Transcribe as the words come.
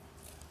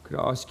Could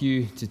I ask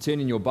you to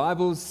turn in your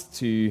Bibles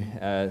to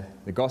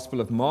the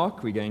Gospel of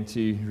Mark? We're going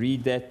to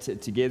read that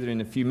together in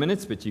a few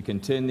minutes, but you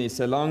can turn there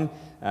so long.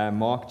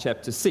 Mark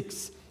chapter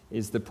 6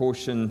 is the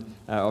portion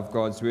of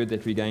God's Word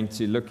that we're going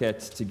to look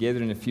at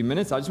together in a few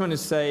minutes. I just want to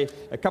say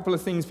a couple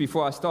of things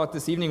before I start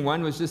this evening.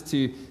 One was just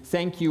to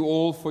thank you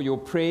all for your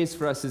prayers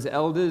for us as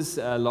elders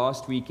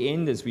last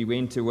weekend as we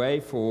went away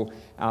for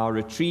our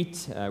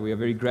retreat. We are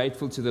very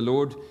grateful to the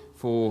Lord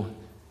for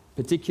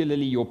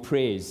particularly your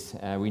prayers.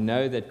 We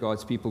know that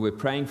God's people were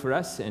praying for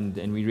us, and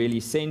we really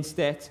sense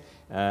that.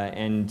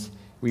 And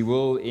we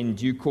will, in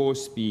due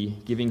course, be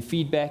giving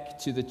feedback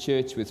to the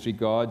church with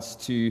regards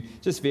to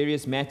just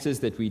various matters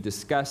that we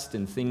discussed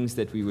and things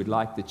that we would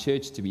like the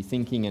church to be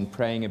thinking and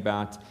praying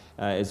about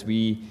as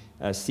we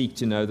seek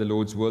to know the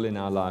Lord's will in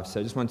our lives. So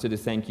I just wanted to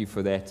thank you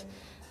for that.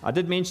 I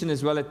did mention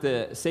as well at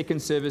the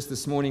second service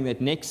this morning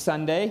that next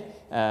Sunday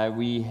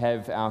we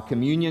have our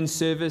communion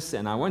service,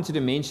 and I wanted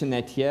to mention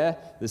that here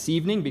this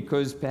evening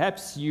because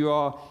perhaps you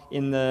are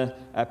in the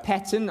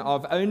pattern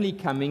of only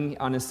coming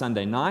on a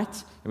Sunday night,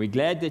 and we're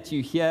glad that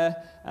you're here,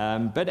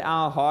 but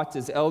our heart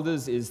as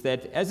elders is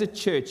that as a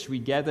church we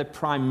gather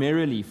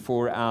primarily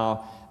for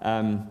our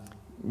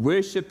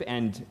worship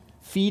and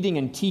feeding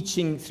and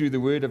teaching through the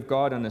Word of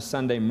God on a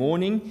Sunday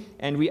morning,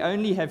 and we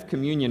only have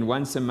communion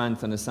once a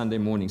month on a Sunday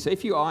morning. So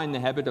if you are in the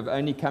habit of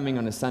only coming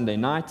on a Sunday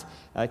night,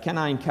 can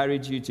I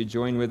encourage you to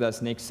join with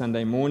us next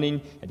Sunday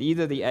morning at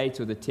either the 8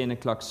 or the 10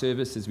 o'clock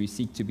service as we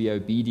seek to be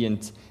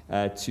obedient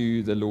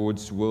to the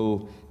Lord's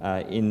will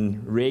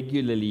in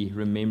regularly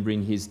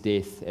remembering His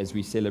death as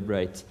we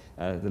celebrate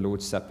the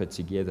Lord's Supper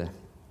together.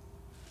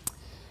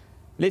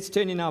 Let's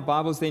turn in our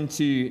Bibles then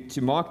to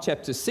Mark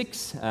chapter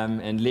 6,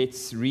 and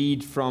let's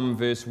read from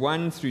verse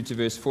 1 through to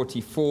verse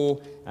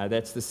 44.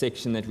 That's the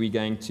section that we're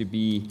going to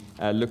be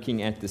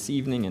looking at this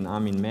evening, and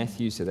I'm in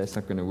Matthew, so that's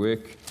not going to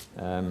work.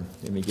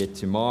 Let me get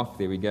to Mark.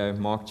 There we go,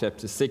 Mark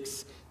chapter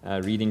 6,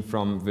 reading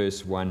from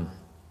verse 1.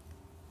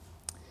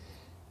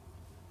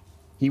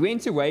 He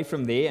went away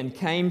from there and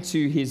came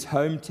to his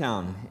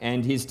hometown,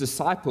 and his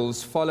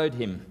disciples followed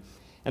him.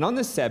 And on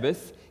the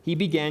Sabbath, he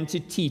began to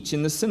teach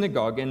in the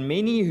synagogue, and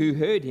many who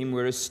heard him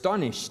were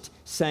astonished,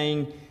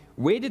 saying,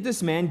 "Where did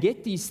this man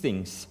get these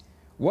things?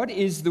 What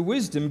is the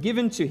wisdom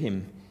given to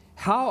him?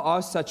 How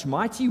are such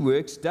mighty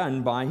works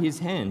done by his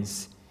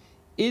hands?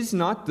 Is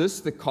not this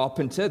the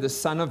carpenter, the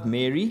son of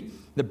Mary,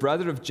 the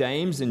brother of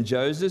James and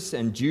Joseph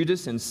and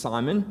Judas and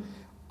Simon?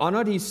 Are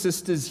not his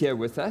sisters here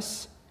with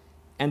us?"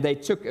 And they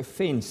took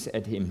offense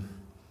at him.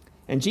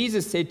 And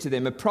Jesus said to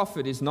them, "A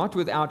prophet is not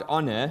without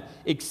honor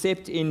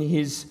except in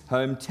his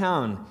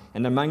hometown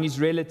and among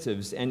his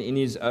relatives and in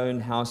his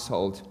own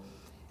household."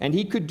 And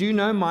he could do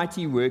no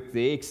mighty work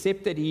there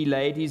except that he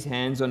laid his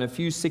hands on a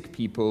few sick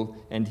people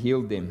and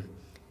healed them.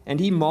 And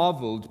he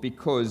marveled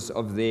because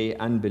of their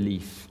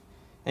unbelief.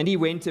 And he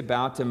went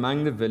about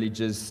among the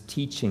villages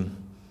teaching.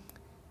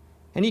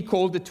 And he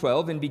called the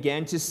 12 and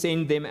began to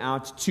send them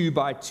out 2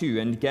 by 2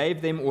 and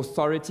gave them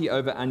authority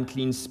over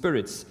unclean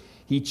spirits.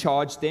 He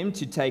charged them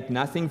to take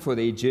nothing for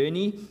their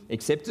journey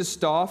except a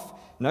staff,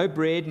 no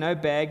bread, no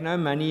bag, no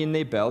money in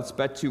their belts,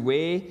 but to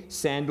wear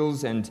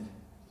sandals and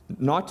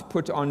not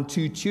put on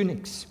 2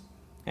 tunics.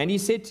 And he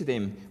said to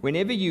them,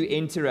 "Whenever you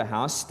enter a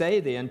house,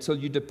 stay there until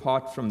you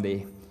depart from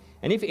there.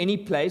 And if any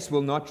place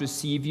will not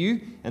receive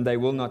you and they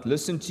will not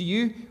listen to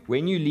you,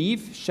 when you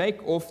leave,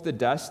 shake off the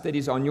dust that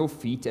is on your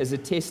feet as a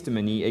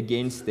testimony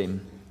against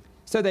them."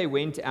 So they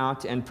went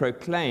out and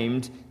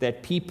proclaimed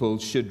that people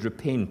should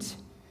repent.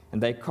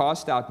 And they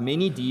cast out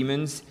many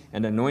demons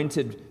and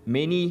anointed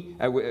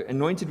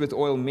with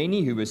oil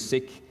many who were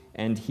sick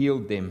and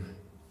healed them.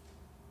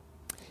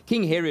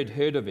 King Herod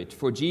heard of it,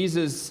 for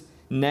Jesus'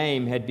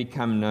 name had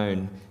become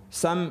known.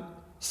 Some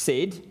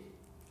said,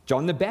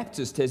 "John the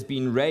Baptist has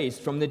been raised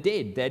from the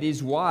dead. That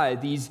is why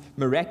these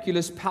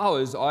miraculous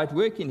powers are at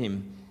work in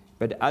him."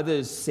 But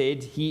others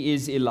said, "He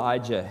is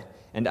Elijah."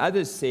 And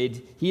others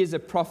said, "He is a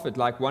prophet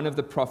like one of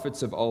the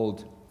prophets of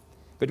old."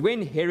 But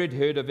when Herod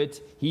heard of it,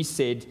 he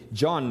said,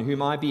 "John,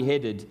 whom I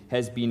beheaded,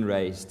 has been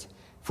raised."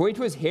 For it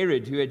was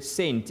Herod who had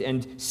sent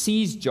and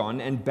seized John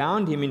and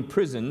bound him in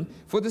prison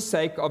for the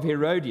sake of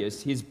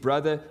Herodias, his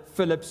brother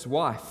Philip's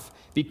wife,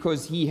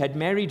 because he had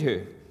married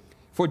her.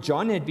 For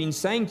John had been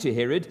saying to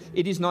Herod,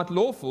 "It is not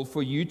lawful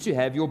for you to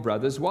have your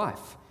brother's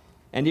wife."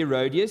 And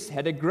Herodias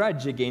had a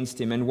grudge against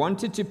him and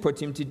wanted to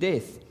put him to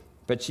death.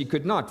 But she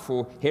could not,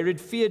 for Herod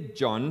feared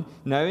John,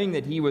 knowing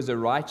that he was a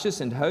righteous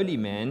and holy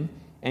man,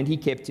 and he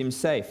kept him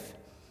safe.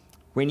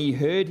 When he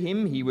heard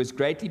him, he was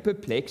greatly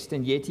perplexed,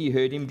 and yet he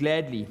heard him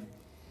gladly.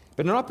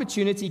 But an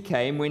opportunity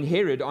came when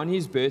Herod, on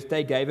his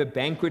birthday, gave a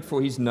banquet for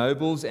his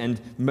nobles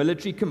and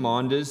military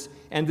commanders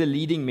and the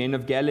leading men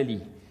of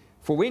Galilee.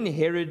 For when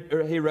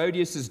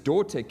Herodias'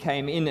 daughter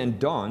came in and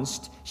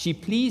danced, she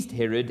pleased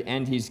Herod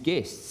and his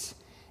guests.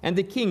 And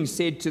the king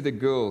said to the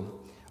girl,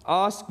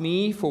 "Ask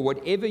me for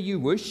whatever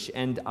you wish,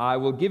 and I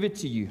will give it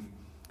to you."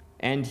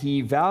 And he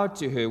vowed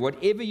to her,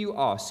 "Whatever you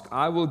ask,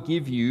 I will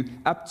give you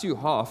up to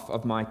half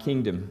of my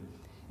kingdom."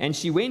 And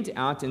she went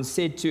out and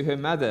said to her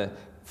mother,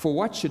 "For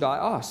what should I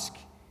ask?"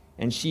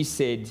 And she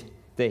said,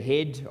 "The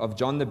head of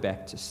John the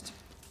Baptist."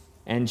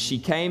 And she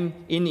came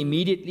in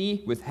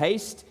immediately with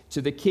haste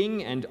to the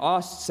king and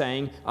asked,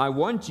 saying, "I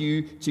want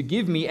you to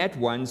give me at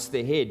once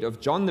the head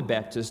of John the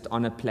Baptist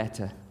on a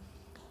platter."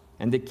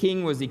 And the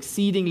king was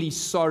exceedingly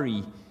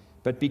sorry,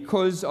 but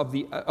because of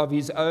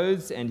his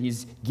oaths and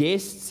his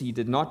guests, he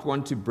did not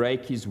want to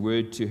break his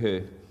word to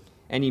her.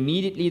 And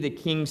immediately the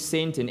king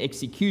sent an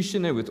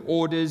executioner with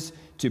orders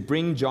to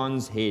bring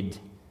John's head.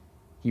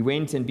 He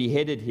went and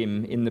beheaded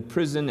him in the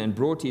prison and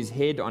brought his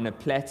head on a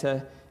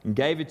platter and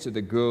gave it to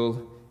the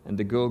girl, and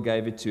the girl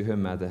gave it to her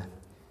mother.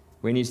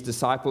 When his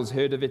disciples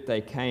heard of it, they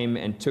came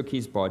and took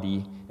his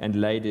body and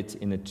laid it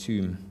in a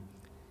tomb.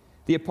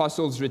 The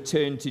apostles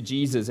returned to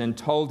Jesus and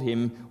told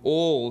him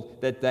all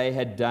that they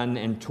had done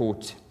and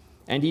taught.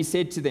 And he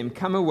said to them,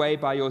 "Come away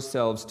by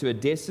yourselves to a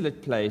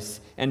desolate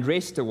place and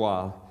rest a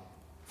while."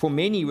 For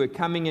many were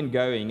coming and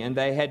going, and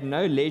they had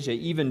no leisure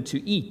even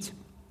to eat.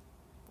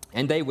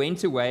 And they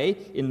went away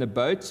in the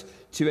boat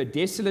to a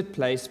desolate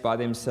place by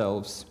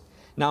themselves.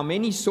 Now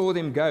many saw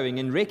them going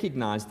and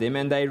recognized them,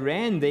 and they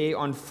ran there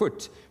on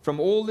foot from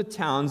all the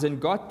towns and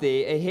got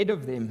there ahead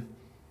of them.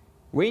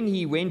 When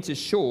he went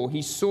ashore,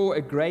 he saw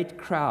a great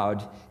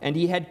crowd, and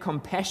he had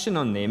compassion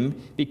on them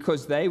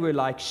because they were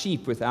like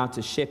sheep without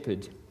a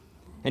shepherd.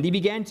 And he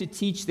began to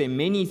teach them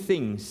many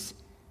things.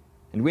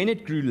 And when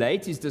it grew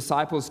late, his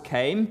disciples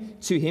came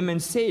to him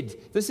and said,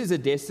 "This is a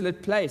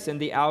desolate place, and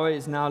the hour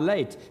is now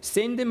late.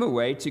 Send them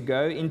away to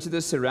go into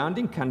the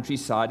surrounding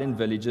countryside and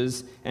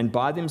villages and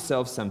buy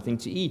themselves something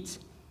to eat."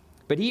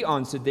 But he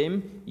answered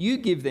them, "You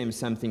give them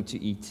something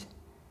to eat."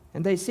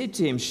 And they said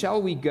to him,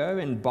 "Shall we go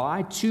and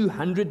buy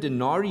 200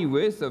 denarii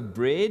worth of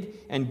bread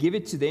and give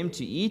it to them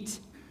to eat?"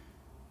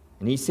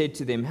 And he said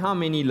to them, "How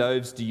many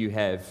loaves do you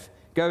have?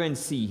 Go and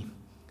see."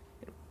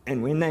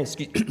 And when they,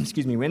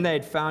 when they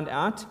had found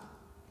out,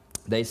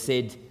 they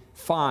said,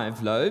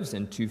 5 loaves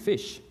and 2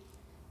 fish.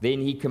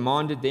 Then he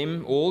commanded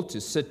them all to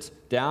sit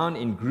down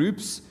in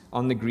groups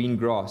on the green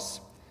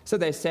grass. So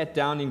they sat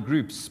down in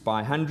groups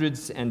by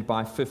hundreds and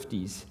by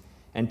 50s.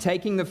 And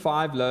taking the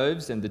 5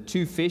 loaves and the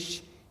 2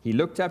 fish, he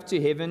looked up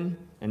to heaven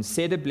and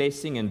said a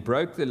blessing and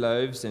broke the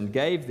loaves and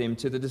gave them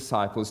to the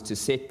disciples to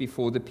set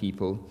before the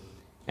people.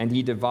 And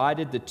he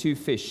divided the 2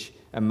 fish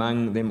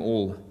among them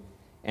all.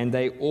 And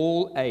they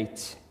all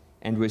ate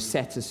and were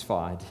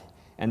satisfied.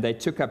 And they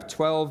took up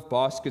 12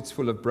 baskets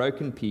full of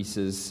broken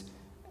pieces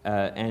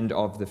and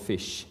of the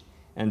fish.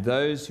 And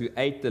those who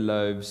ate the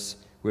loaves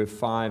were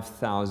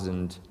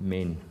 5,000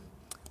 men.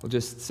 Well,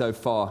 just so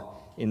far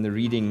in the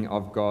reading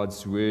of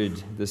God's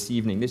word this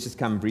evening, let's just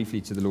come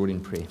briefly to the Lord in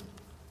prayer.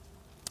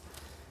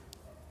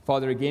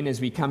 Father, again,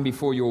 as we come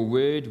before your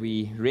word,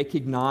 we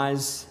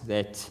recognize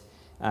that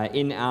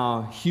in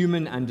our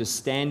human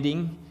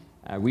understanding,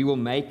 we will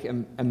make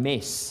a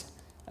mess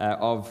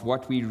of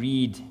what we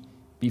read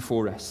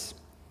before us.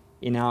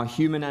 In our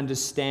human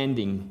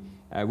understanding,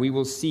 we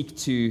will seek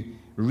to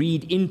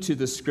read into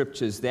the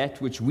scriptures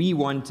that which we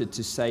wanted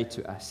to say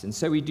to us. And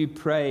so we do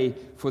pray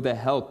for the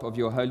help of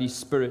your Holy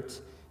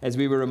Spirit, as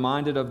we were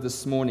reminded of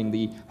this morning,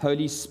 the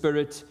Holy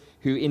Spirit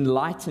who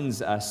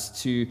enlightens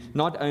us to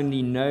not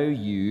only know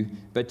you,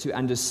 but to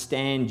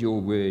understand your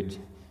word.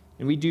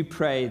 And we do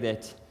pray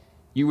that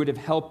you would have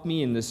helped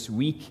me in this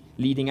week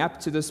leading up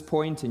to this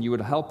point, and you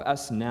would help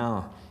us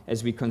now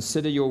as we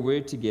consider your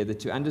word together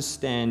to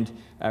understand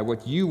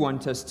what you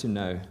want us to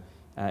know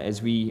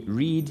as we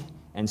read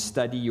and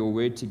study your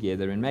word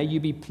together. And may you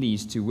be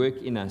pleased to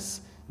work in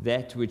us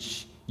that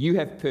which you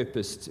have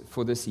purposed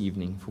for this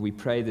evening. For we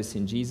pray this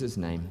in Jesus'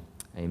 name.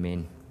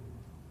 Amen.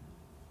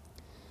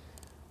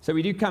 So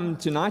we do come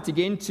tonight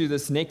again to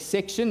this next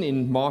section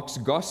in Mark's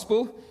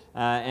Gospel.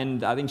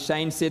 And I think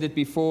Shane said it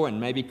before, and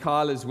maybe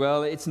Kyle as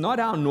well. It's not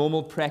our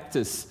normal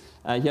practice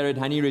here at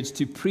Honey Ridge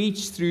to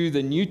preach through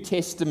the New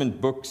Testament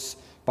books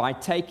by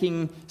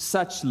taking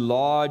such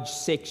large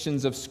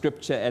sections of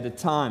Scripture at a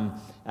time.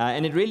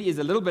 And it really is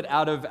a little bit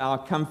out of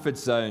our comfort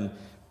zone.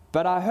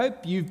 But I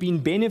hope you've been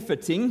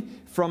benefiting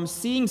from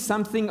seeing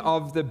something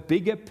of the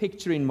bigger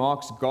picture in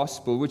Mark's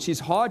Gospel, which is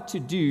hard to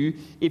do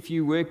if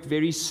you work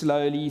very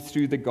slowly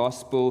through the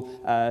Gospel,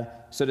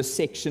 sort of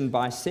section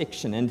by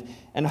section.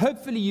 And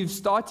hopefully you've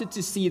started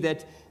to see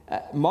that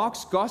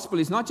Mark's Gospel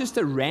is not just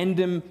a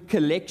random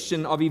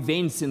collection of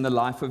events in the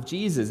life of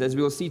Jesus, as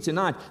we'll see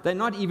tonight. They're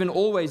not even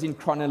always in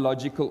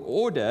chronological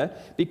order,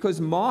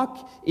 because Mark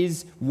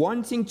is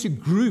wanting to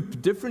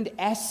group different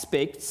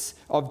aspects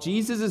of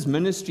Jesus'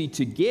 ministry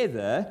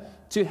together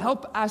to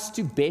help us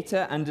to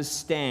better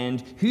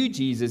understand who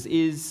Jesus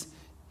is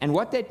and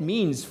what that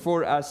means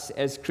for us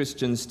as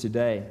Christians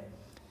today.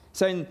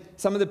 So in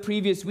some of the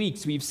previous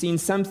weeks, we've seen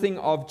something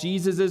of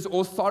Jesus'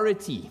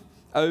 authority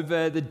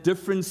over the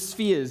different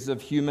spheres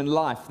of human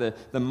life,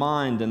 the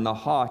mind and the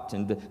heart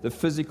and the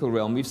physical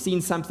realm. We've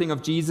seen something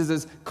of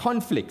Jesus'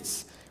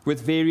 conflicts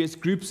with various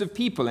groups of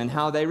people and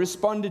how they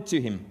responded to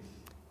him.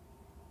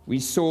 We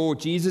saw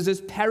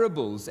Jesus'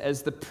 parables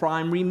as the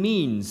primary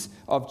means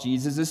of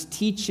Jesus'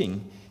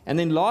 teaching. And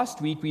then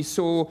last week we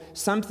saw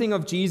something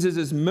of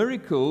Jesus'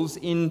 miracles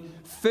in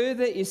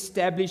further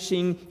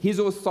establishing his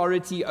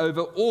authority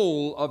over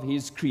all of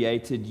his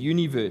created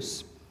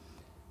universe.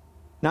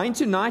 Now in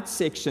tonight's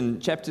section,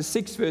 chapter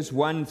 6, verse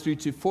 1 through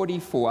to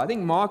 44, I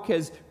think Mark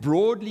has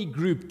broadly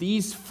grouped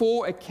these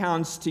 4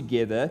 accounts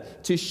together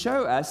to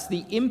show us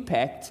the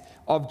impact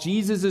of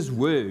Jesus'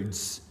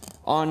 words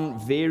on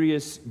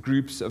various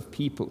groups of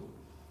people.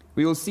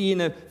 We will see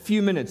in a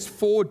few minutes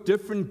 4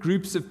 different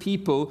groups of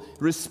people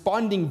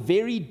responding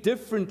very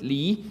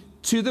differently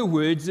to the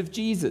words of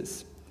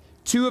Jesus.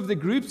 2 of the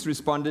groups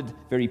responded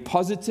very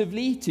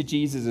positively to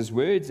Jesus'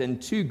 words,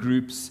 and 2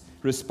 groups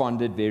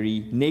responded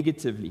very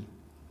negatively.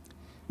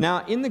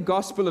 Now, in the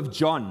Gospel of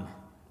John,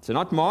 so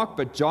not Mark,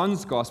 but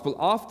John's Gospel,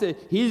 after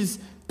his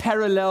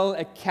parallel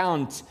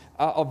account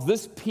of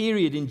this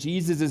period in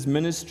Jesus'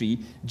 ministry,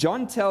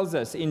 John tells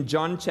us in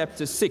John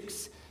chapter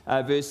 6,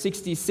 verse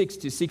 66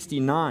 to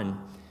 69,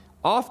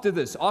 after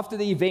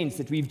the events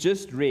that we've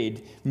just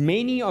read,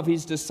 many of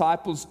his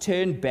disciples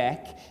turned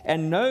back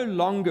and no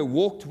longer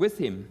walked with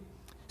him.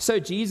 So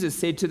Jesus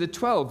said to the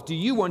 12, "Do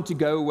you want to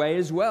go away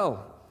as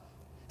well?"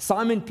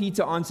 Simon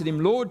Peter answered him,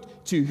 "Lord,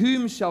 to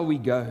whom shall we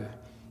go?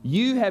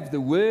 You have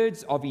the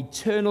words of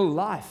eternal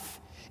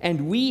life,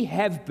 and we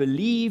have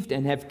believed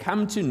and have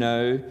come to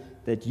know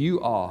that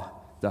you are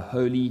the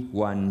Holy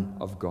One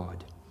of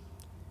God."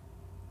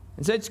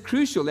 And so it's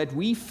crucial that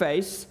we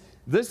face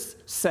this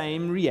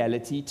same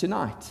reality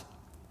tonight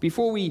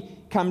before we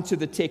come to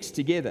the text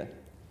together.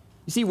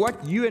 You see,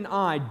 what you and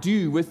I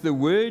do with the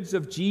words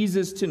of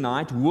Jesus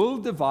tonight will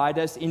divide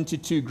us into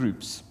 2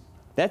 groups.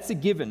 That's a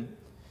given.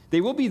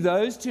 There will be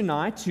those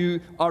tonight who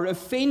are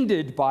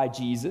offended by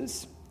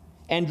Jesus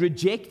and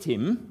reject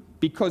him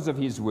because of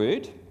his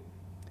word.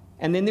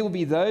 And then there will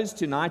be those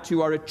tonight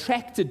who are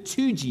attracted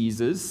to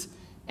Jesus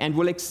and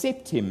will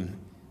accept him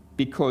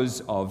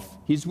because of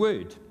his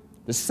word.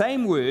 The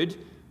same word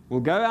will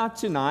go out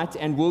tonight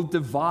and will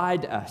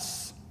divide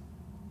us.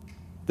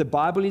 The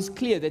Bible is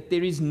clear that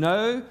there is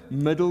no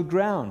middle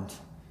ground.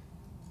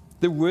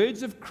 The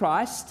words of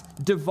Christ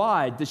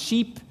divide the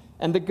sheep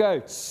and the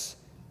goats,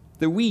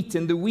 the wheat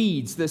and the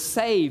weeds, the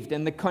saved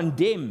and the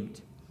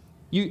condemned.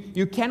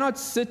 You cannot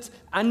sit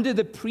under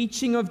the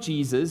preaching of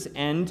Jesus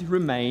and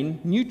remain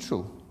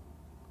neutral.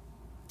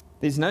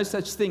 There's no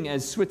such thing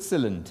as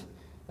Switzerland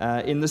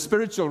in the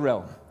spiritual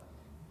realm.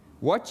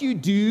 What you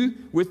do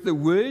with the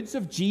words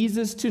of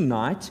Jesus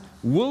tonight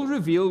will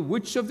reveal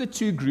which of the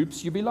 2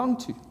 groups you belong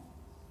to.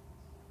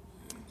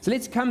 So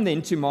let's come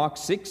then to Mark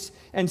 6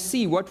 and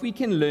see what we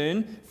can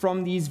learn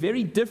from these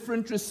very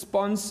different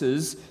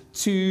responses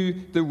to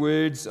the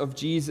words of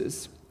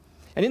Jesus.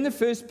 And in the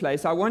first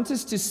place, I want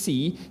us to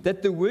see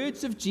that the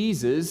words of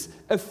Jesus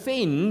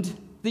offend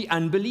the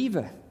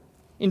unbeliever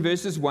in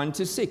verses 1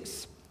 to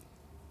 6.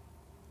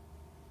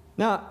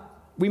 Now,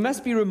 we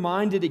must be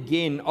reminded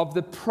again of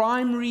the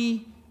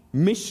primary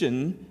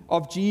mission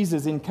of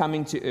Jesus in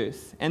coming to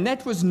earth. And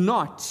that was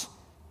not,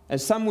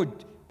 as some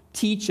would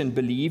teach and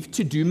believe,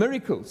 to do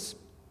miracles.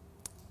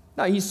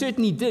 Now, he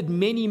certainly did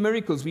many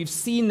miracles. We've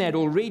seen that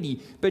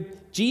already.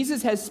 But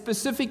Jesus has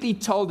specifically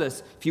told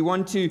us, if you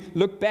want to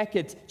look back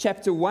at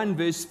chapter 1,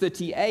 verse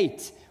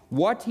 38,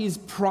 what his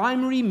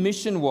primary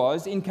mission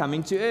was in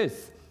coming to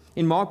earth.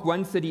 In Mark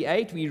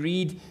 1:38, we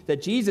read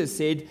that Jesus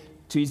said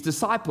to his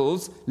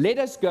disciples, "Let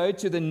us go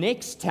to the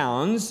next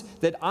towns,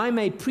 that I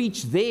may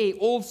preach there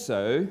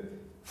also,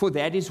 for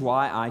that is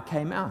why I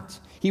came out."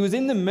 He was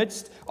in the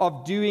midst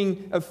of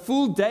doing a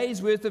full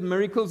day's worth of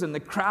miracles, and the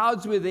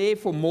crowds were there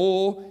for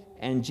more.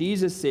 And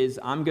Jesus says,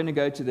 "I'm going to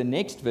go to the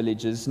next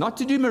villages, not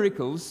to do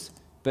miracles,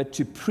 but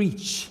to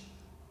preach,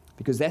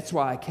 because that's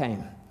why I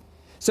came."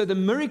 So the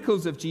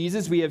miracles of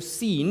Jesus, we have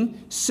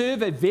seen,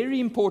 serve a very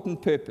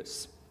important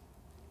purpose.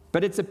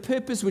 But it's a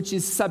purpose which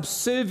is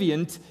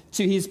subservient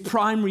to his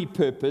primary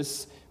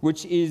purpose,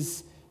 which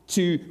is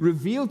to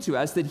reveal to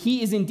us that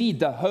he is indeed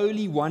the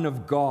Holy One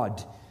of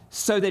God,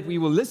 so that we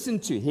will listen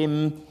to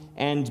him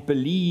and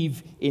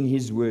believe in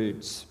his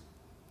words.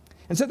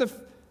 And so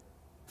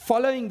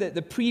following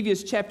the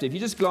previous chapter, if you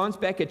just glance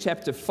back at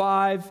chapter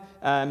 5,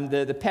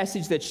 the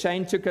passage that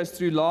Shane took us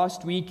through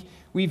last week,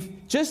 we've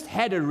just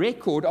had a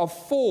record of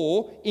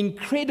 4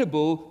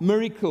 incredible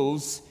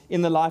miracles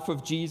in the life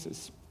of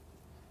Jesus.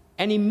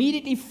 And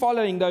immediately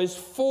following those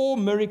 4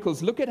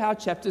 miracles, look at how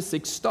chapter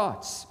 6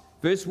 starts.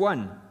 Verse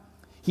 1.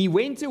 He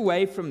went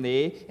away from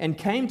there and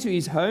came to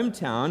his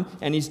hometown,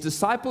 and his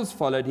disciples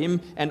followed him.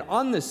 And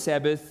on the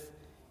Sabbath,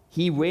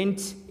 he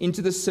went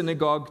into the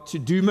synagogue to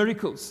do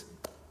miracles.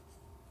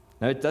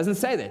 No, it doesn't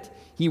say that.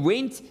 He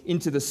went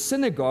into the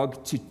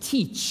synagogue to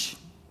teach,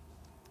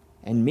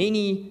 and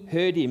many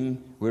heard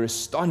him, were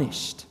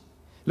astonished.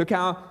 Look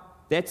how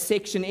that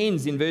section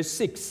ends in verse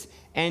 6.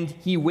 And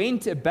he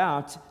went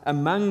about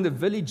among the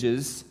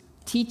villages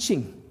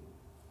teaching.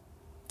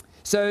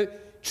 So,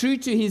 true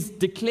to his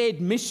declared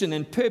mission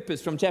and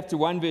purpose from chapter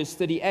 1, verse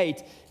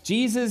 38,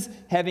 Jesus,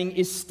 having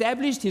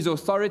established his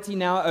authority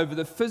now over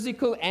the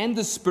physical and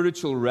the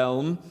spiritual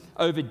realm,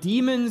 over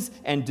demons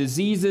and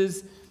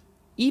diseases,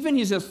 even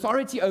his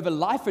authority over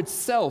life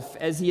itself,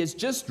 as he has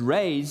just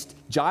raised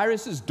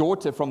Jairus'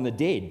 daughter from the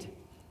dead.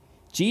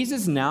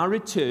 Jesus now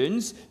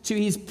returns to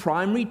his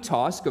primary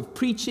task of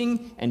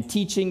preaching and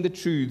teaching the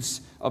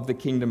truths of the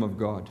kingdom of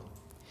God.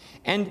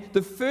 And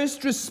the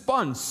first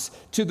response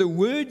to the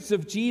words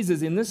of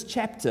Jesus in this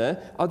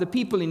chapter are the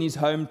people in his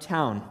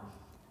hometown,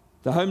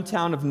 the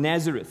hometown of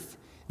Nazareth.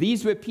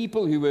 These were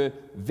people who were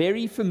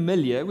very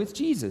familiar with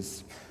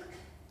Jesus.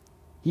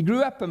 He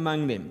grew up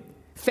among them,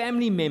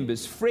 family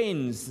members,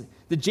 friends,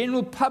 the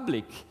general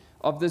public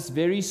of this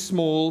very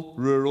small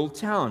rural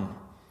town.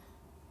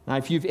 Now,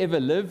 if you've ever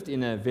lived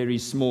in a very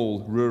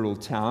small rural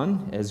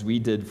town, as we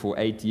did for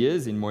 8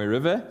 years in Moy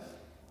River,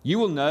 you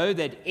will know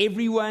that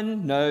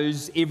everyone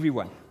knows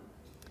everyone.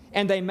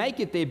 And they make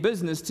it their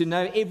business to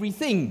know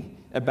everything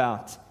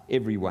about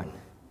everyone.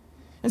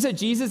 And so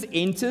Jesus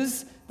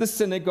enters the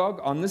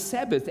synagogue on the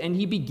Sabbath, and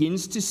he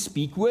begins to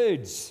speak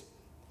words.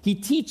 He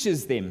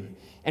teaches them,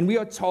 and we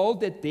are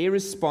told that their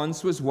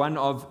response was one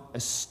of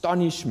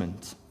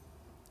astonishment.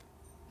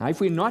 Now,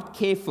 if we're not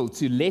careful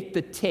to let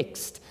the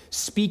text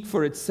speak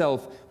for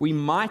itself, we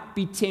might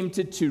be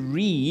tempted to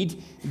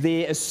read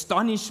their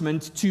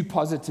astonishment too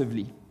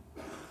positively.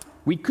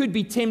 We could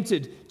be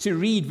tempted to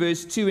read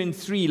verse 2 and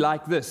 3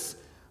 like this.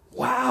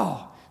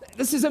 Wow,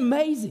 this is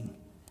amazing.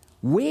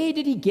 Where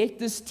did he get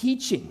this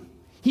teaching?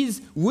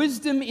 His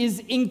wisdom is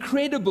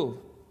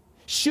incredible.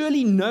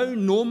 Surely no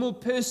normal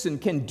person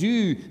can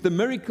do the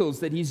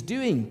miracles that he's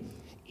doing.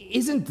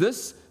 Isn't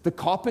this the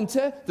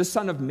carpenter, the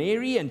son of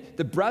Mary, and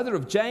the brother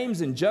of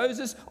James and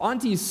Joseph?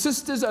 Aren't his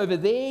sisters over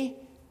there?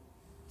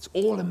 It's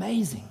all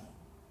amazing.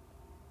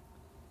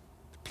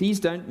 Please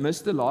don't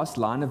miss the last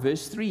line of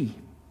verse 3.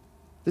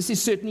 This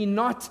is certainly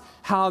not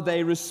how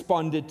they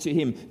responded to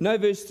him. No,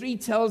 verse 3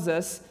 tells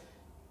us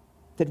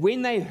that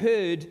when they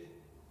heard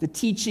the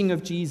teaching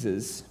of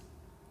Jesus,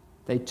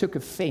 they took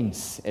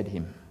offense at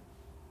him.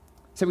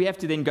 So we have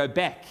to then go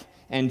back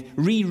and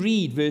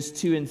reread verse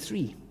 2 and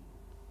 3.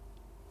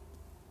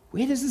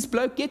 Where does this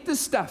bloke get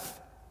this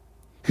stuff?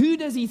 Who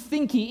does he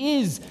think he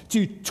is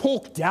to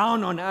talk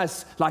down on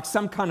us like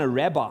some kind of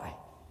rabbi?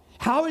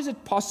 How is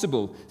it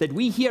possible that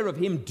we hear of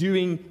him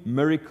doing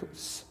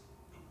miracles?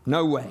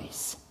 No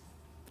ways.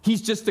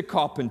 He's just a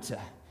carpenter.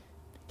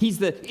 He's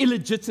the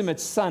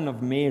illegitimate son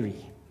of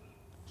Mary.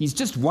 He's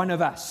just one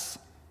of us.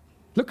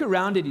 Look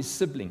around at his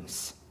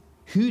siblings.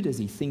 Who does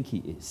he think he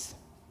is?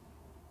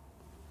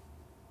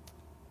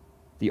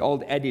 The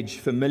old adage,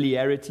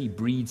 familiarity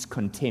breeds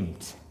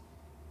contempt,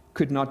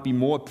 could not be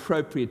more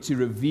appropriate to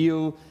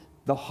reveal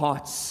the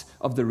hearts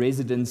of the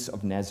residents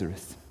of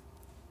Nazareth.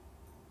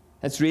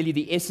 That's really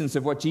the essence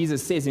of what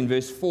Jesus says in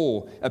verse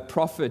 4. A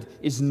prophet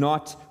is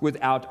not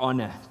without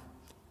honor.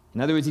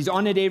 In other words, he's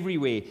honored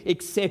everywhere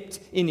except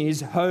in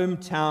his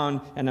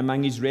hometown and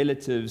among his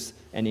relatives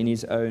and in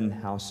his own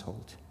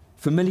household.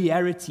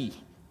 Familiarity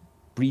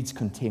breeds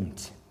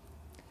contempt.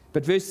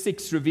 But verse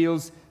 6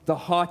 reveals the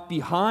heart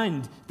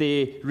behind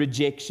their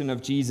rejection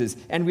of Jesus.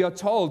 And we are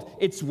told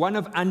it's one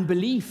of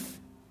unbelief.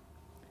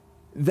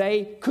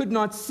 They could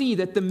not see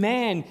that the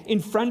man in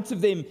front of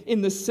them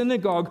in the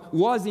synagogue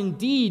was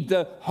indeed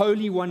the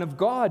Holy One of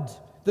God,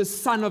 the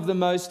Son of the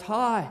Most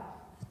High.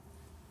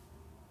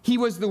 He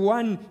was the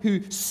one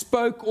who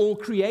spoke all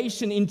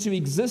creation into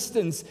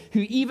existence,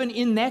 who even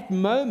in that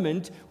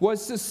moment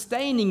was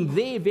sustaining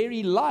their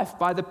very life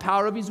by the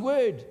power of his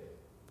word.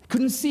 They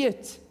couldn't see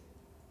it.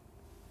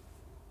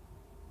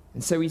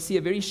 And so we see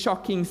a very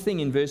shocking thing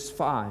in verse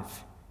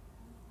 5.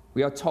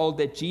 We are told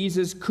that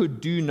Jesus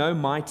could do no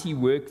mighty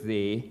work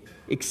there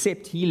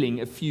except healing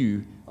a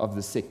few of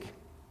the sick.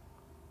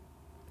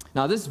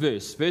 Now this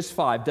verse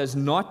 5, does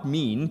not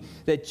mean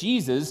that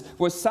Jesus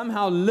was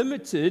somehow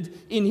limited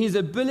in his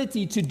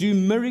ability to do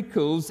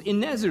miracles in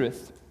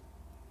Nazareth.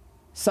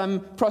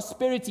 Some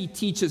prosperity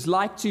teachers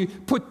like to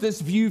put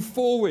this view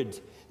forward,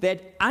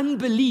 that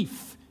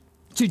unbelief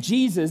to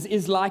Jesus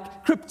is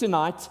like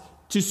kryptonite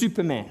to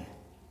Superman.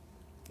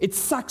 It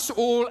sucks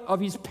all of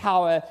his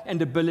power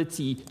and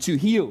ability to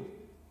heal.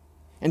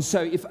 And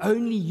so if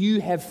only you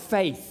have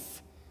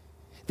faith,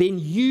 then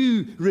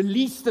you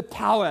release the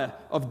power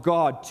of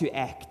God to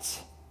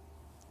act.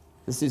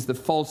 This is the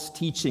false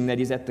teaching that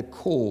is at the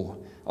core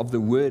of the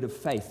word of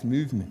faith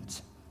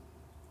movement.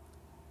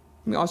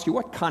 Let me ask you,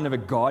 what kind of a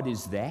God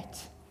is that?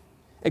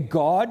 A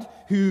God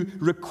who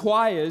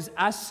requires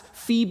us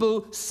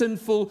feeble,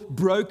 sinful,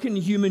 broken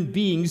human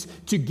beings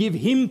to give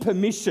him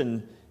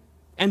permission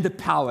and the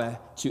power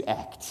to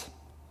act.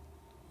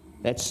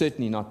 That's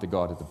certainly not the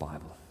God of the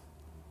Bible.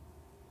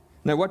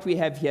 Now, what we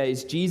have here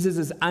is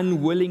Jesus'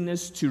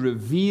 unwillingness to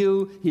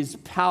reveal his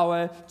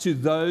power to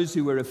those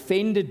who were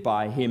offended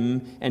by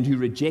him and who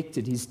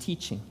rejected his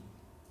teaching.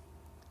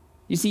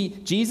 You see,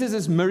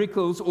 Jesus'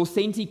 miracles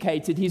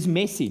authenticated his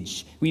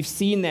message. We've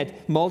seen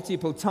that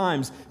multiple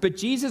times. But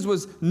Jesus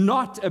was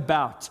not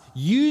about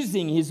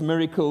using his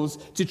miracles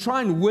to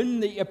try and win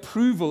the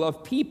approval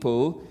of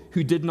people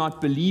who did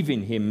not believe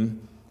in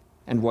him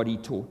and what he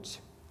taught.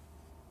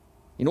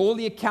 In all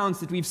the accounts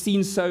that we've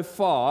seen so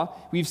far,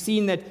 we've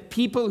seen that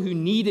people who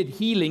needed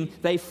healing,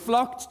 they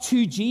flocked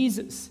to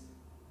Jesus.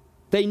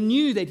 They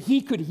knew that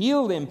he could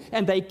heal them,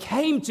 and they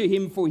came to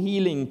him for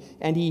healing,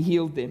 and he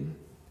healed them.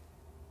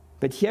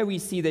 But here we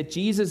see that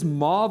Jesus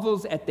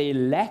marvels at their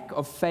lack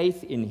of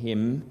faith in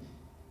him,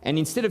 and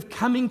instead of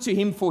coming to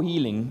him for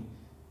healing,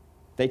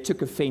 they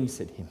took offense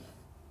at him.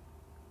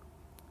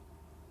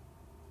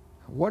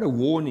 What a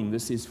warning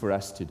this is for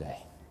us today.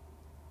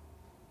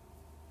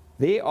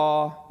 There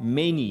are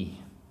many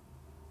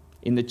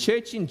in the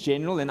church in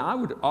general, and I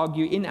would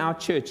argue in our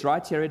church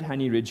right here at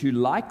Honey Ridge, who,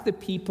 like the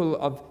people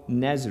of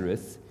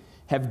Nazareth,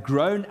 have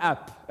grown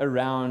up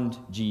around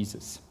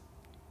Jesus.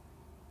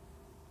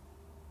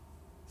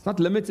 It's not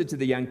limited to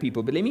the young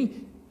people, but let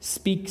me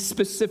speak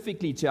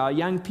specifically to our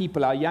young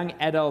people, our young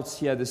adults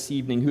here this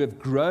evening who have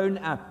grown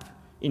up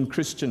in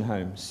Christian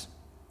homes.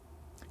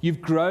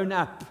 You've grown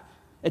up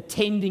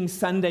attending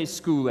Sunday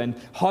school and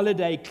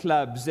holiday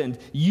clubs and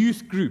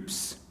youth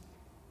groups.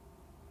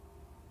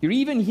 You're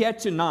even here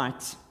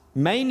tonight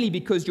mainly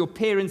because your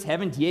parents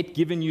haven't yet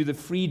given you the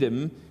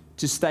freedom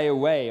to stay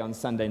away on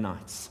Sunday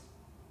nights.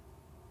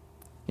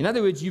 In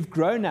other words, you've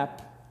grown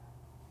up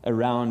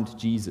around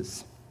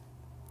Jesus.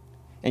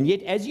 And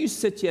yet, as you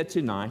sit here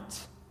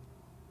tonight,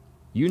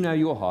 you know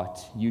your heart,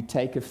 you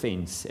take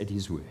offense at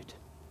his word.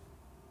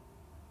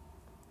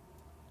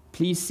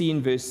 Please see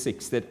in verse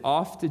 6 that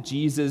after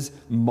Jesus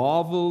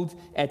marveled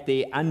at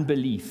their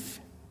unbelief,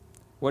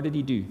 what did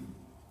he do?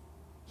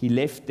 He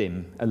left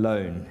them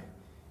alone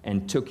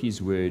and took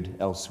his word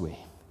elsewhere.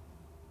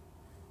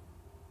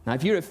 Now,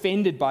 if you're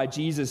offended by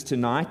Jesus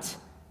tonight,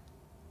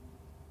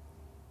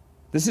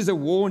 this is a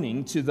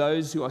warning to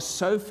those who are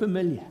so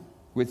familiar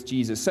with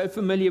Jesus, so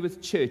familiar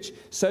with church,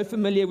 so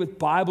familiar with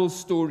Bible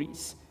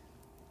stories,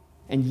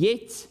 and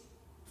yet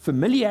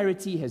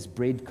familiarity has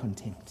bred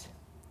contempt.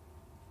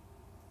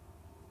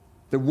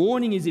 The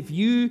warning is if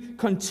you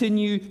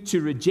continue to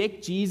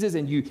reject Jesus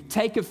and you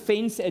take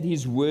offense at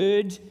his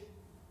word,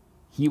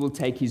 he will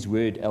take his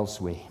word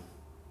elsewhere.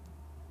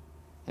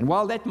 And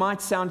while that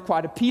might sound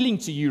quite appealing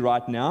to you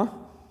right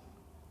now,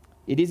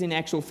 it is in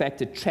actual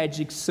fact a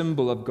tragic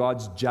symbol of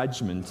God's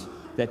judgment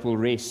that will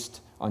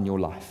rest on your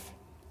life.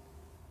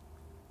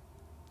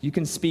 You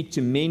can speak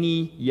to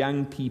many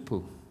young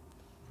people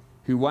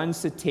who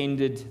once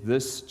attended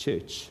this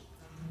church.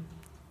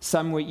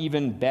 Some were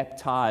even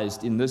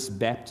baptized in this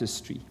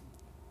baptistry.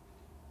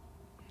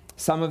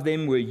 Some of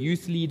them were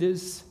youth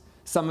leaders.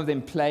 Some of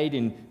them played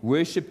in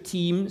worship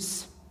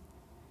teams.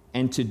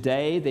 And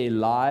today their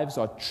lives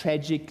are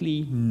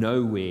tragically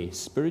nowhere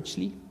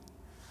spiritually.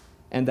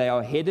 And they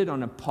are headed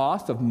on a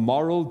path of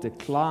moral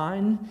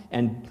decline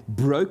and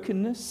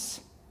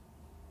brokenness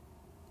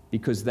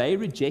because they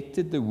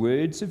rejected the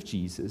words of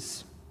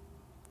Jesus.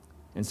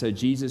 And so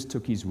Jesus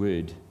took his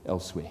word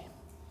elsewhere.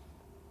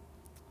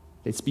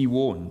 Let's be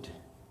warned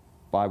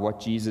by what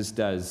Jesus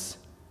does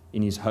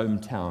in his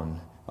hometown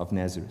of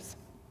Nazareth.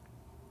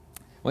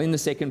 Well, in the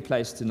second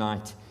place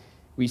tonight,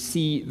 we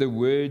see the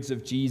words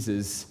of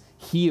Jesus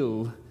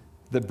heal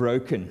the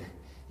broken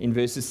in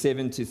verses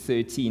 7 to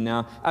 13.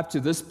 Now, up to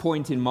this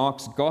point in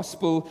Mark's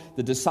gospel,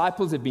 the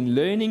disciples have been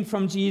learning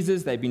from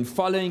Jesus. They've been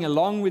following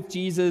along with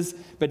Jesus.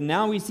 But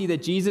now we see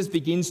that Jesus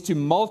begins to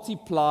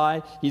multiply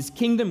his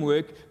kingdom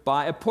work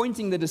by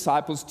appointing the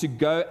disciples to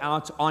go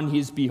out on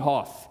his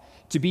behalf,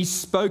 to be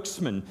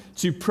spokesmen,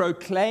 to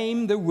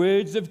proclaim the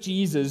words of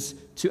Jesus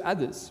to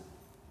others.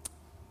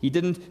 He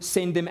didn't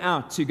send them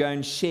out to go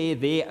and share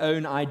their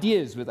own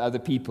ideas with other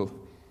people,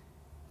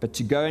 but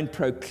to go and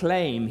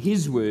proclaim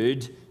his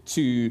word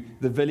to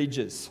the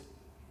villagers.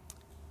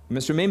 You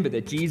must remember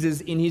that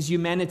Jesus, in his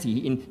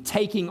humanity, in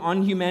taking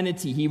on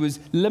humanity, he was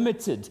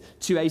limited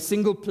to a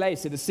single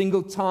place at a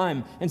single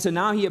time. And so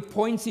now he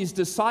appoints his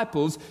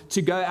disciples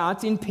to go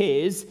out in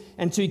pairs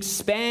and to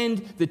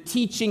expand the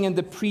teaching and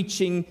the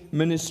preaching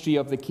ministry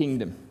of the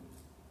kingdom.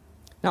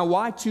 Now,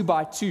 why 2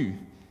 by 2?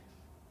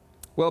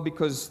 Well,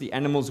 because the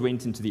animals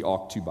went into the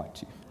ark 2 by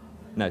 2.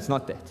 No, it's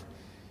not that.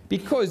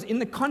 Because in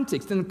the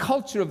context and the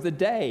culture of the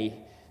day,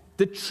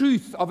 the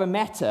truth of a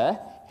matter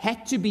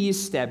had to be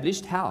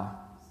established how?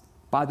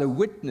 By the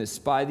witness,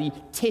 by the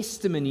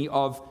testimony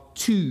of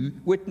 2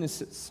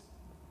 witnesses.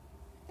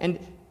 And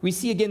we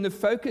see again the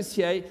focus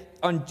here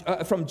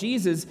from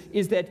Jesus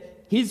is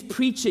that his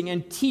preaching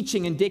and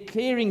teaching and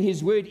declaring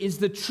his word is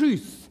the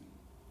truth.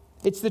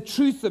 It's the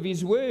truth of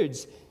his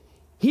words.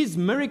 His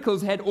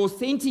miracles had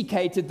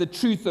authenticated the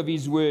truth of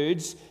his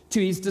words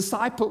to his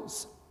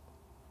disciples.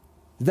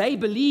 They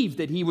believed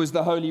that he was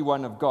the Holy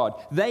One of God.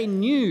 They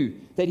knew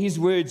that his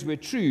words were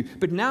true.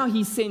 But now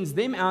he sends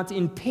them out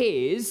in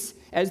pairs,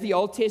 as the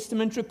Old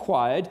Testament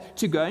required,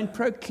 to go and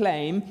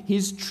proclaim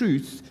his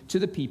truth to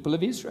the people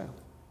of Israel.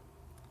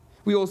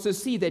 We also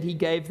see that he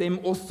gave them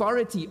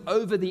authority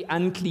over the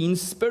unclean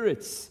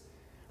spirits.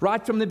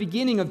 Right from the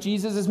beginning of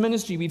Jesus'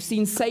 ministry, we've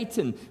seen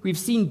Satan, we've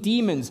seen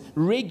demons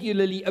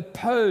regularly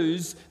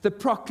oppose the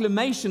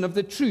proclamation of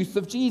the truth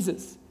of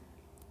Jesus.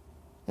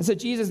 And so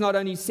Jesus not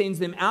only sends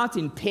them out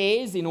in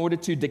pairs in order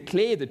to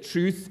declare the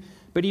truth,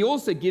 but he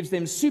also gives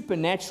them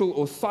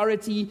supernatural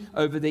authority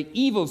over the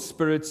evil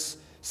spirits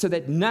so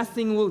that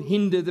nothing will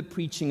hinder the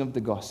preaching of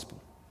the gospel.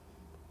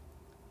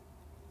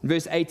 In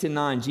verse 8 and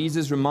 9,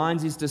 Jesus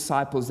reminds his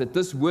disciples that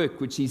this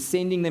work which he's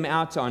sending them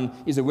out on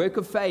is a work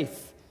of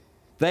faith.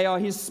 They are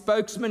his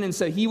spokesmen, and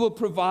so he will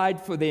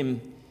provide for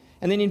them.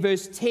 And then in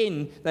verse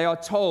 10, they are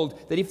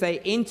told that if they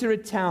enter a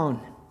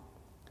town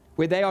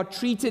where they are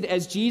treated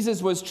as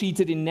Jesus was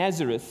treated in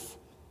Nazareth,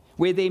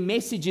 where their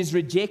message is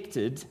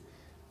rejected,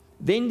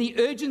 then the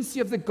urgency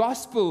of the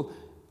gospel,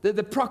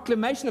 the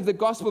proclamation of the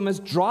gospel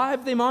must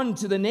drive them on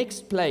to the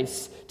next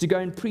place to go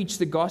and preach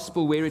the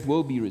gospel where it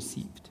will be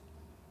received.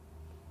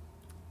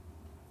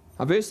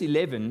 Now, verse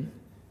 11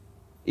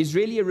 is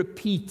really a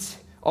repeat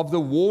of the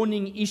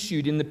warning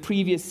issued in the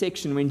previous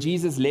section when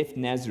Jesus left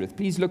Nazareth.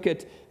 Please look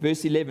at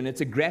verse 11. It's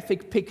a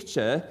graphic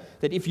picture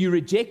that if you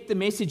reject the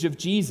message of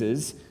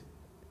Jesus,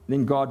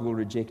 then God will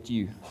reject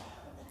you.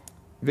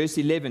 Verse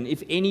 11,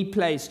 if any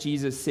place,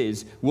 Jesus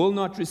says, will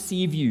not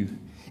receive you,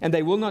 and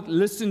they will not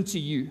listen to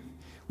you,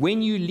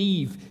 when you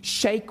leave,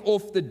 shake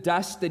off the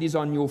dust that is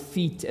on your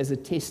feet as a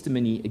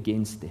testimony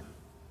against them.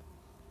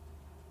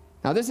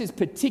 Now, this is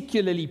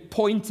particularly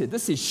pointed.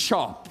 This is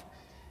sharp.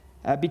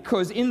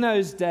 Because in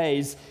those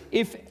days,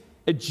 if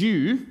a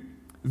Jew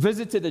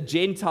visited a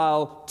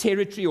Gentile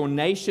territory or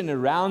nation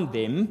around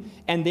them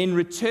and then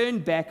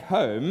returned back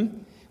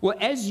home, well,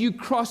 as you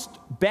crossed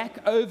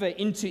back over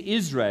into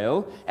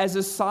Israel, as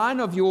a sign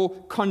of your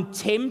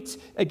contempt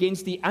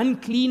against the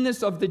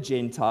uncleanness of the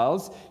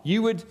Gentiles,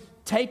 you would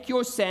take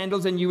your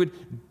sandals and you would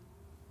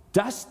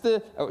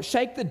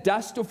shake the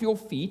dust off your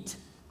feet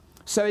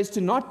so as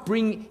to not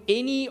bring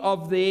any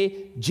of their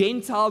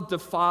Gentile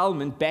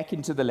defilement back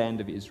into the land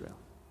of Israel.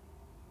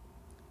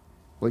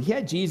 Well,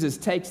 here Jesus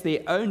takes their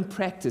own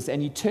practice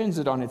and he turns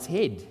it on its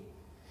head.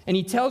 And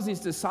he tells his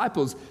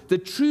disciples, the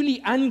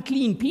truly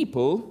unclean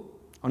people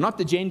are not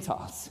the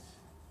Gentiles.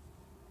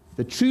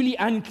 The truly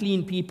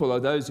unclean people are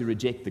those who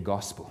reject the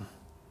gospel.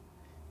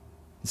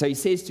 So he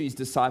says to his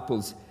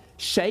disciples,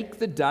 shake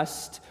the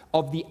dust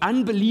of the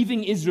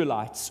unbelieving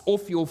Israelites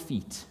off your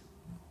feet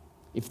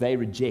if they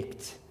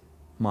reject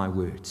my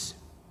words.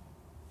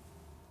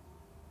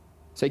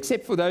 So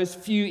except for those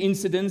few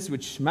incidents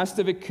which must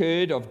have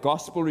occurred of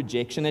gospel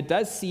rejection, it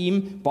does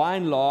seem, by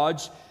and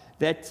large,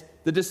 that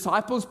the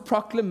disciples'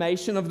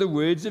 proclamation of the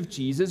words of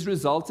Jesus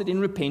resulted in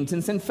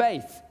repentance and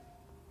faith.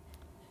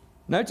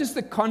 Notice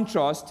the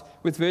contrast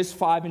with verse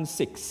 5 and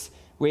 6,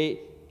 where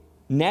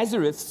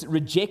Nazareth's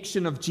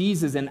rejection of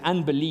Jesus and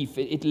unbelief,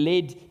 it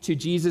led to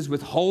Jesus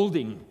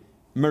withholding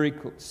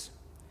miracles.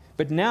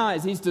 But now,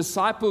 as his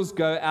disciples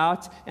go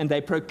out and they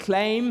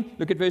proclaim,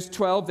 look at verse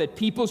 12, that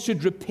people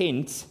should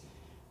repent,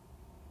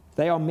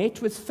 they are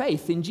met with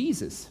faith in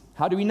Jesus.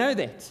 How do we know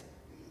that?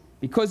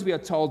 Because we are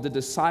told the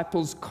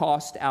disciples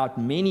cast out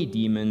many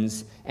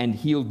demons and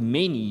healed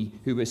many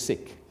who were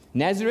sick.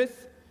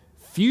 Nazareth,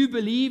 few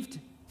believed,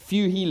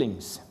 few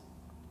healings.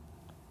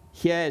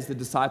 Here, as the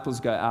disciples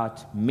go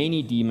out,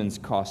 many demons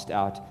cast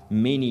out,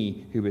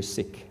 many who were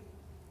sick.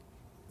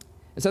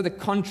 And so the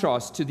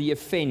contrast to the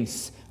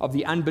offense of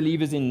the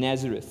unbelievers in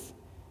Nazareth,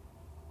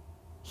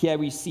 here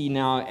we see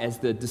now as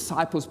the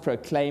disciples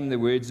proclaim the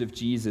words of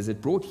Jesus,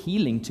 it brought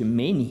healing to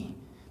many.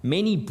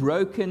 Many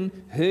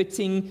broken,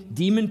 hurting,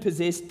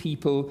 demon-possessed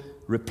people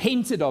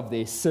repented of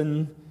their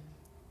sin,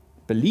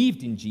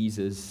 believed in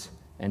Jesus,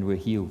 and were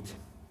healed.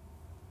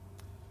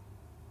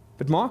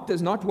 But Mark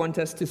does not want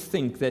us to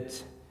think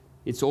that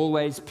it's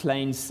always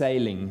plain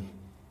sailing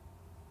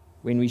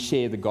when we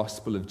share the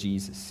gospel of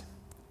Jesus,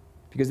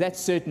 because that's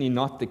certainly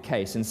not the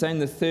case. And so in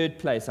the third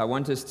place, I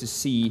want us to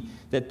see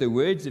that the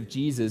words of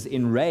Jesus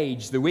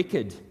enrage the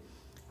wicked.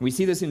 We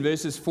see this in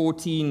verses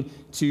 14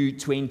 to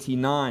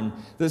 29.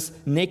 This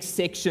next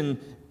section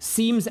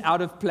seems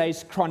out of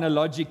place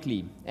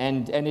chronologically,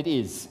 and it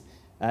is.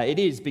 It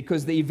is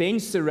because the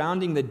events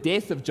surrounding the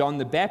death of John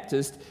the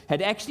Baptist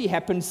had actually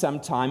happened some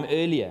time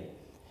earlier.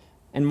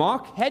 And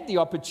Mark had the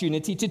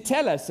opportunity to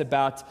tell us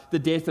about the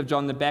death of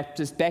John the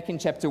Baptist back in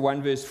chapter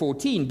 1, verse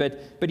 14,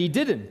 but he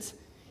didn't.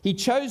 He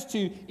chose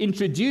to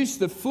introduce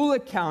the full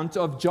account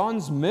of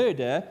John's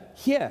murder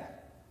here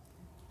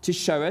to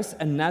show us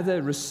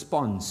another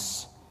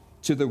response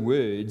to the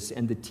words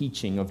and the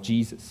teaching of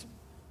Jesus.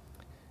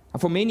 And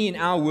for many in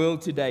our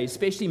world today,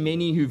 especially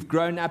many who've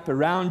grown up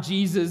around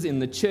Jesus in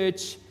the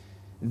church,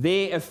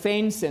 their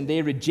offense and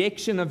their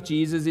rejection of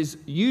Jesus is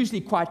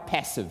usually quite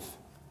passive.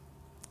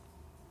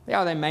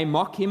 Yeah, they may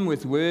mock him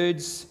with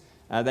words.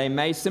 They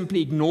may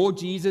simply ignore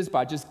Jesus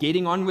by just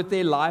getting on with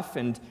their life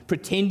and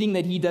pretending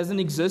that he doesn't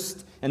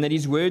exist and that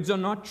his words are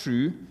not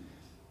true.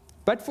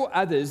 But for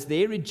others,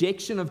 their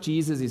rejection of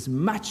Jesus is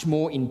much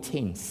more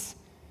intense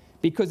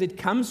because it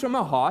comes from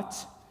a heart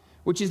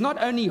which is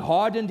not only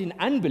hardened in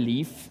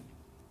unbelief,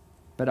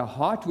 but a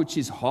heart which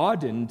is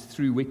hardened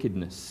through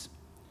wickedness.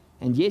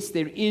 And yes,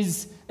 there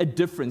is a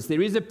difference.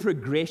 There is a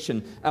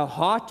progression. A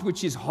heart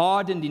which is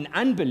hardened in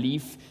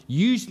unbelief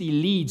usually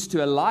leads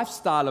to a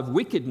lifestyle of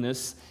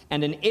wickedness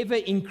and an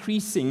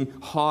ever-increasing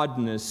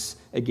hardness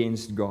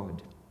against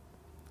God.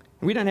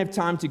 We don't have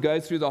time to go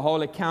through the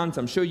whole account.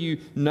 I'm sure you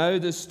know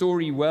the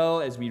story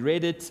well as we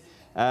read it.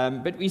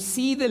 But we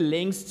see the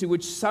lengths to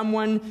which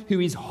someone who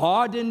is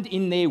hardened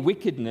in their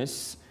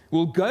wickedness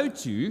will go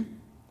to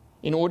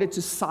in order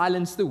to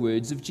silence the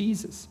words of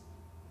Jesus.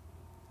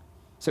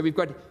 So we've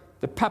got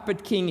the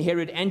puppet king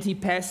Herod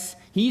Antipas.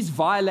 He's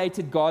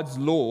violated God's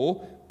law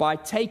by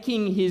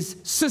taking his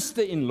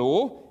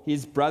sister-in-law,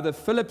 his brother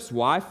Philip's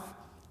wife,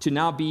 to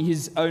now be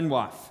his own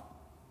wife.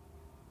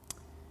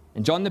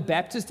 And John the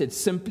Baptist had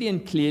simply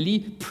and clearly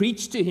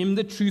preached to him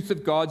the truth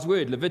of God's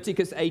word.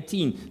 Leviticus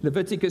 18,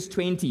 Leviticus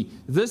 20.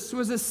 This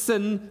was a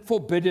sin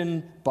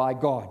forbidden by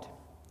God.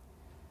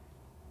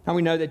 Now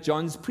we know that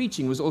John's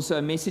preaching was also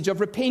a message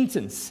of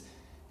repentance.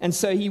 And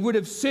so he would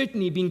have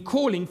certainly been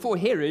calling for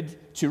Herod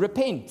to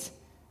repent,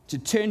 to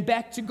turn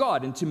back to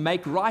God and to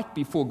make right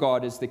before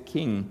God as the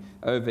king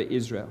over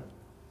Israel.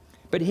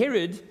 But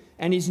Herod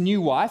and his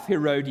new wife,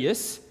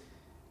 Herodias,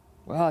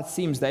 well, it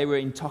seems they were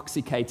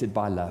intoxicated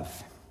by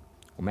love.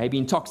 Or maybe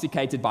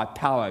intoxicated by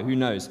power, who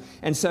knows?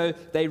 And so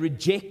they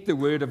reject the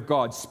word of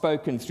God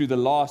spoken through the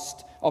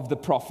last of the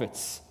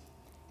prophets.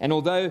 And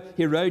although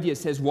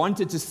Herodias has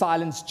wanted to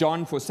silence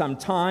John for some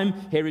time,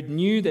 Herod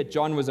knew that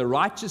John was a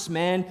righteous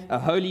man, a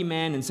holy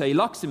man, and so he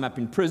locks him up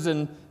in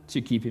prison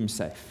to keep him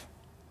safe.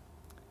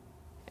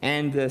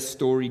 And the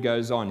story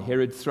goes on.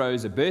 Herod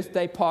throws a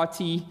birthday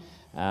party.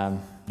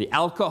 The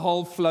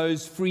alcohol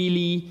flows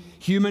freely.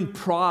 Human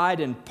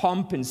pride and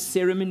pomp and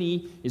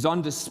ceremony is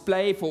on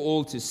display for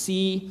all to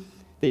see.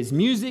 There's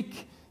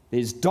music,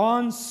 there's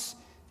dance,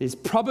 there's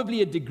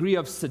probably a degree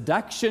of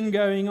seduction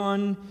going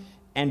on.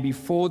 And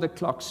before the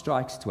clock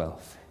strikes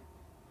 12,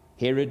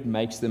 Herod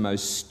makes the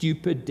most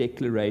stupid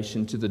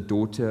declaration to the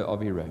daughter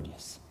of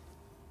Herodias.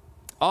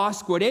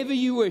 Ask whatever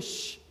you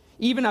wish,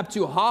 even up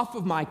to half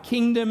of my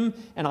kingdom,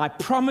 and I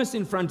promise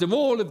in front of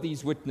all of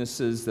these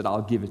witnesses that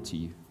I'll give it to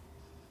you.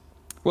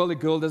 Well, the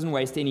girl doesn't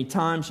waste any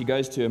time. She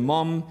goes to her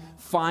mom.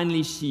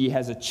 Finally, she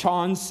has a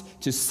chance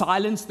to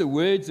silence the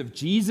words of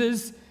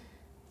Jesus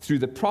through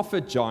the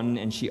prophet John,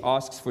 and she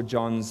asks for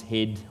John's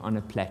head on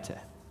a platter.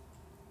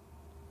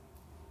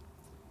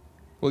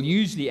 Well,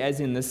 usually, as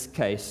in this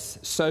case,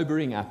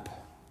 sobering up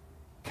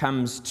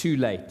comes too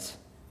late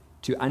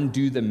to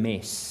undo the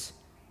mess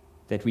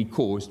that we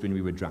caused when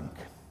we were drunk.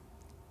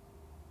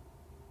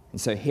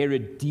 And so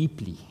Herod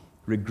deeply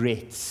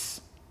regrets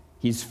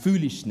his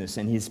foolishness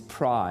and his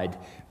pride,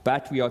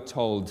 but we are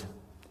told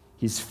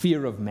his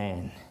fear of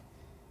man.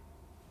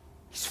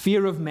 His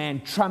fear of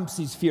man trumps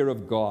his fear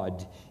of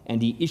God,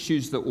 and he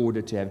issues the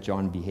order to have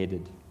John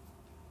beheaded.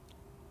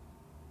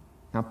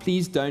 Now,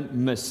 please don't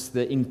miss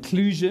the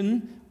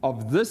inclusion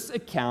of this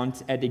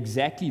account at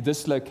exactly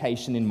this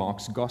location in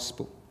Mark's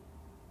gospel,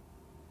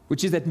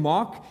 which is that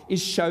Mark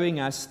is showing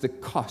us the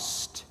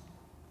cost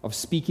of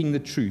speaking the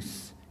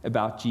truth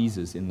about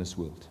Jesus in this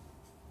world.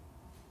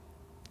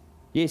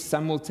 Yes,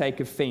 some will take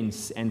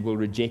offense and will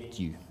reject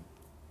you.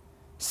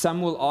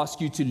 Some will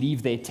ask you to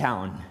leave their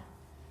town.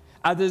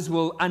 Others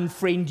will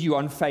unfriend you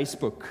on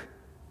Facebook.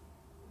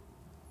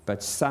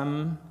 But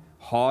some,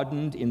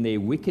 hardened in their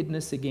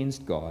wickedness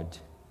against God,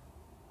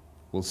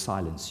 will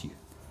silence you.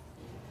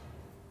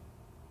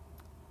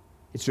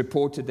 It's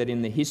reported that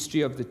in the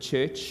history of the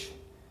church,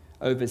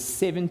 over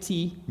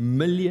 70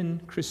 million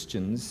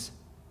Christians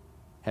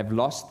have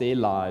lost their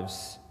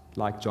lives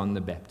like John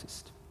the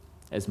Baptist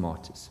as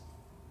martyrs.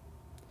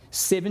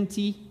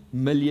 70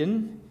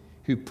 million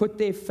who put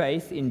their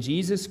faith in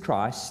Jesus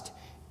Christ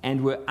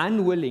and were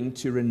unwilling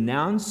to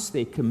renounce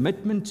their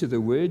commitment to the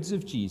words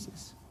of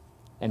Jesus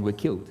and were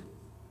killed.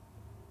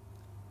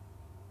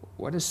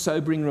 What a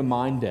sobering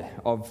reminder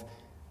of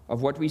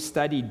what we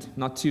studied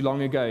not too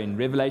long ago in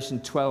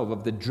Revelation 12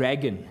 of the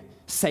dragon,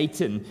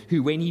 Satan,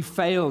 who when he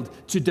failed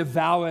to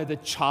devour the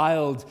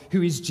child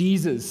who is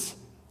Jesus,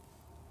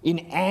 in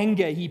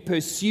anger, he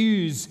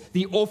pursues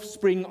the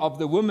offspring of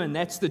the woman,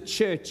 that's the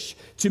church,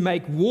 to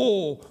make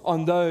war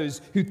on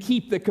those who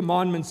keep the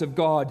commandments of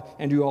God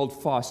and who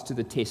hold fast to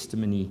the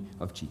testimony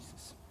of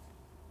Jesus.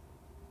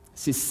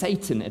 This is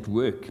Satan at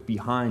work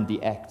behind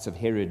the acts of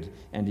Herod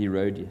and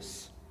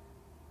Herodias.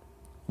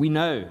 We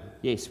know,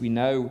 yes, we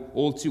know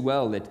all too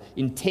well that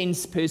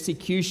intense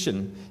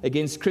persecution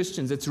against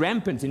Christians, it's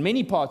rampant in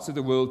many parts of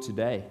the world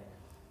today.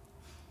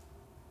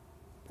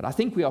 But I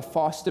think we are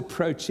fast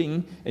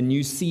approaching a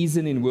new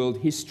season in world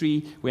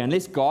history where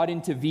unless God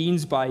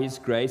intervenes by His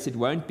grace, it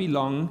won't be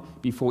long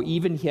before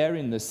even here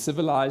in the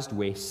civilized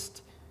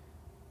West,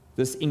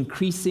 this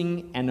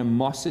increasing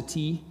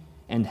animosity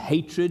and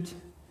hatred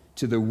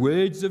to the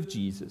words of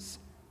Jesus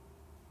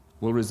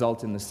will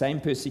result in the same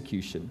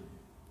persecution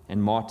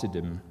and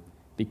martyrdom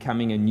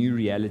becoming a new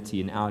reality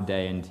in our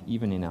day and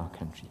even in our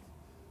country.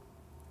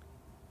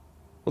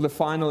 Well, the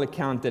final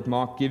account that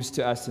Mark gives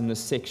to us in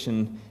this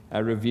section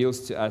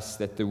reveals to us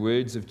that the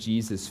words of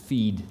Jesus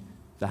feed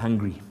the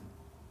hungry.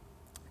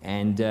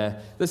 And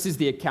this is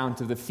the account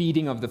of the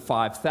feeding of the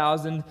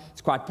 5,000.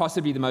 It's quite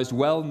possibly the most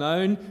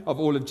well-known of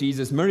all of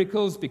Jesus'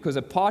 miracles because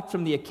apart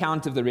from the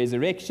account of the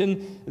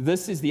resurrection,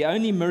 this is the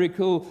only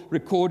miracle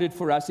recorded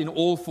for us in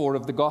all four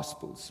of the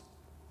Gospels.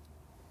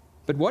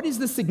 But what is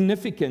the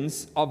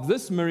significance of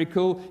this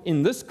miracle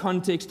in this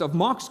context of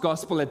Mark's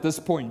gospel at this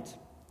point?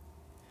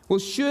 Well,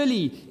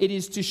 surely it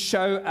is to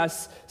show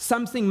us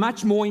something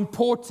much more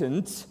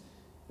important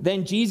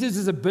than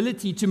Jesus'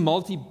 ability to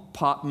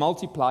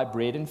multiply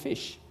bread and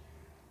fish.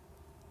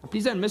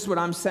 Please don't miss what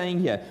I'm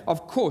saying here.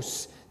 Of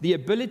course, the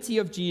ability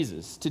of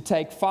Jesus to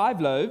take 5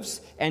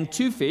 loaves and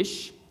 2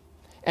 fish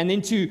and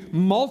then to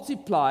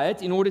multiply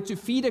it in order to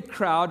feed a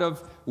crowd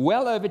of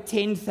well over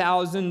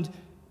 10,000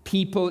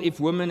 people, if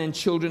women and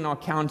children are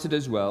counted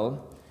as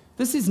well,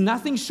 this is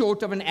nothing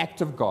short of an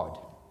act of God.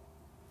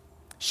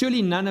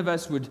 Surely none of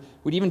us would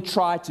even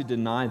try to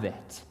deny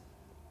that.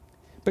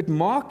 But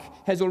Mark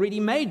has already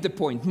made the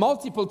point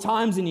multiple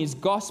times in his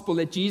gospel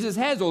that Jesus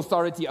has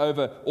authority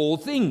over all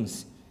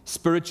things,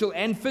 spiritual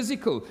and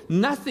physical.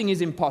 Nothing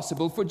is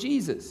impossible for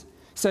Jesus.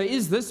 So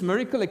is this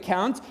miracle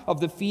account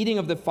of the feeding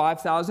of the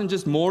 5,000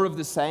 just more of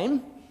the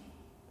same?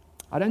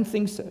 I don't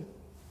think so.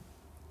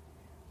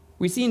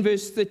 We see in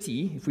verse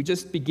 30, if we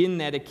just begin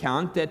that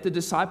account, that the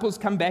disciples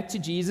come back to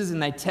Jesus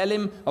and they tell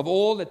him of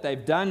all that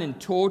they've done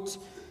and taught.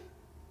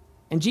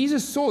 And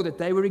Jesus saw that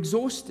they were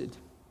exhausted.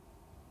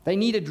 They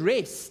needed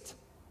rest.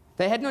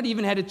 They had not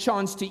even had a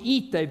chance to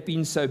eat. They've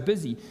been so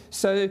busy.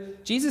 So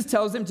Jesus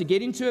tells them to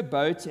get into a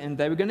boat, and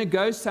they were going to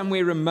go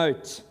somewhere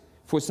remote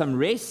for some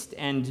rest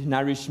and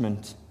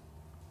nourishment.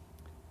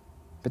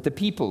 But the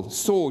people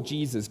saw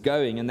Jesus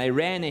going, and they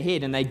ran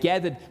ahead, and they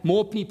gathered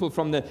more people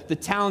from the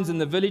towns and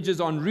the villages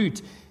en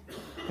route.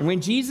 And when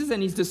Jesus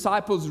and his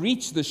disciples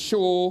reached the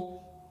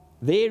shore,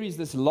 there is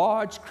this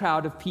large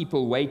crowd of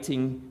people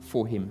waiting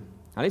for him.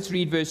 Now let's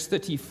read verse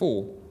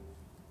 34.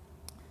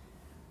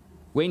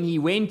 When he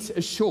went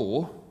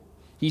ashore,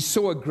 he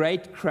saw a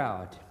great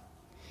crowd,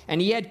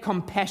 and he had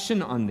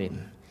compassion on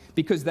them,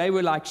 because they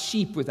were like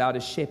sheep without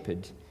a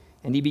shepherd,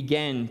 and he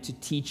began to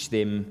teach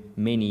them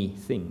many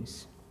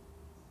things.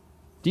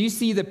 Do you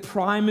see the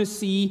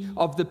primacy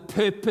of the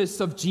purpose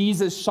of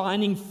Jesus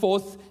shining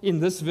forth in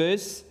this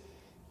verse?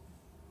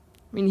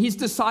 I mean, his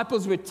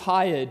disciples were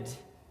tired,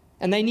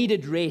 and they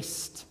needed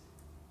rest.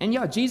 And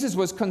yeah, Jesus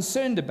was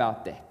concerned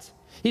about that.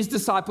 His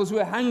disciples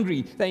were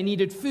hungry, they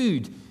needed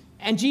food.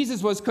 And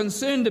Jesus was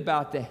concerned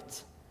about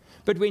that.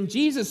 But when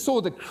Jesus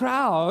saw the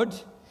crowd,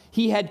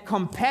 he had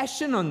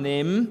compassion on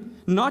them,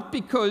 not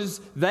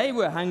because they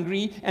were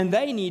hungry and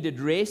they needed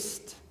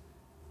rest,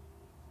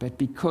 but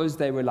because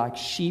they were like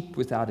sheep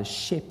without a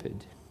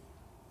shepherd.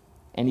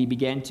 And he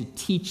began to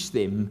teach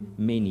them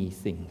many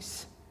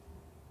things.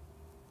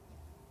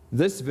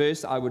 This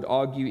verse, I would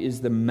argue,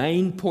 is the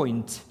main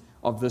point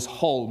of this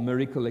whole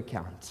miracle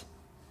account.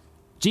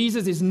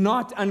 Jesus is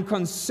not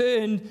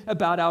unconcerned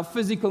about our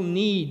physical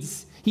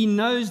needs. He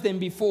knows them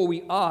before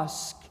we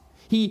ask.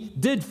 He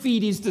did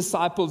feed his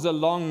disciples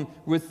along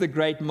with the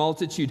great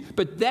multitude,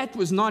 but that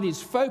was not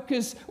his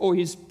focus or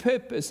his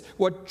purpose.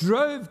 What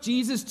drove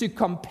Jesus to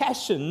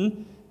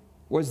compassion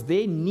was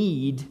their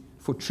need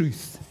for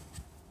truth,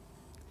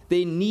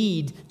 their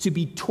need to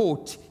be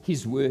taught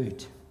his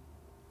word.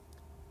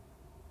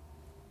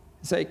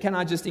 So can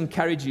I just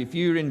encourage you, if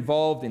you're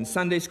involved in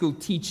Sunday school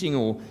teaching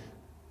or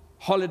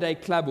holiday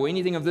club or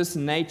anything of this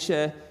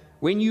nature,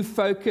 when you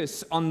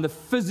focus on the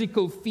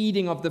physical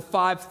feeding of the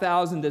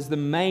 5,000 as the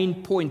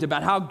main point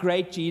about how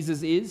great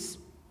Jesus is,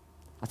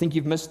 I think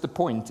you've missed the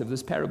point of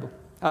this parable,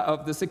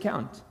 of this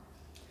account.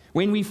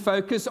 When we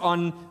focus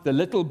on the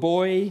little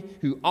boy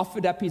who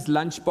offered up his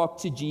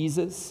lunchbox to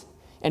Jesus,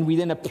 and we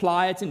then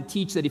apply it and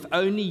teach that if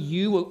only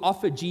you will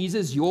offer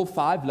Jesus your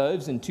 5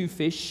 loaves and 2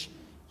 fish,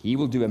 he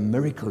will do a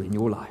miracle in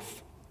your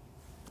life.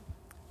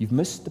 You've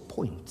missed the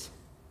point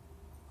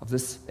of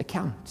this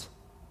account.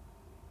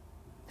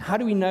 How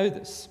do we know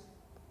this?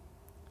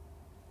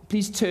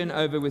 Please turn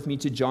over with me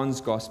to John's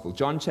Gospel,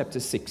 John chapter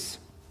 6.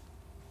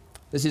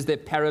 This is the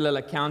parallel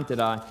account that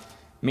I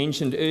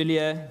mentioned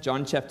earlier,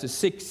 John chapter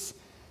 6.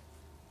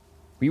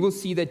 We will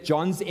see that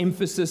John's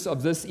emphasis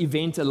of this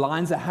event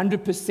aligns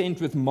 100%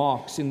 with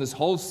Mark's in this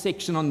whole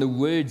section on the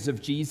words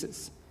of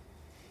Jesus.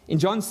 In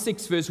John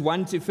 6, verse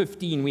 1 to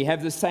 15, we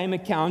have the same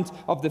account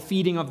of the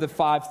feeding of the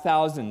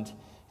 5,000.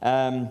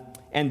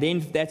 And then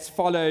that's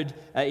followed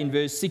in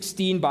verse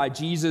 16 by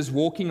Jesus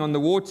walking on the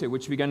water,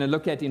 which we're going to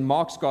look at in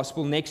Mark's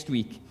Gospel next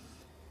week.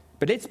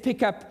 But let's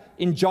pick up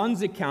in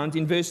John's account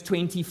in verse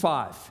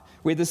 25,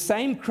 where the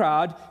same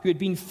crowd who had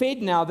been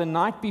fed now the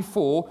night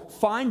before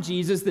find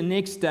Jesus the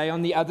next day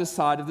on the other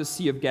side of the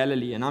Sea of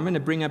Galilee. And I'm going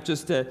to bring up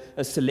just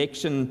a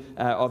selection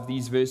of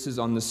these verses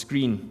on the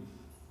screen.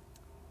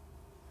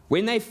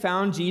 When they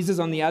found Jesus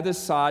on the other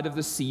side of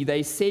the sea,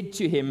 they said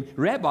to him,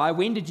 "Rabbi,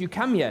 when did you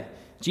come here?"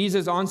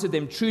 Jesus answered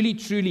them, "Truly,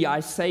 truly,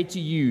 I say to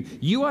you,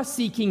 you are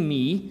seeking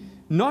me,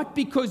 not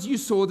because you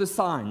saw the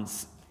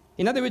signs."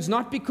 In other words,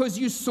 not because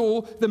you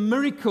saw the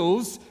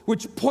miracles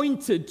which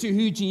pointed to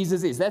who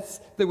Jesus is.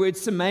 That's the word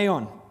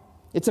semeion.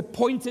 It's a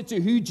pointer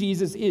to who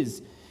Jesus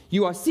is.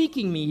 You are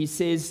seeking me, he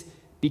says,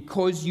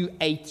 because you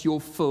ate your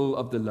fill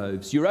of the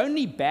loaves. You're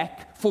only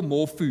back for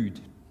more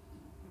food.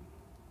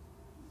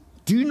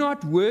 Do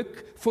not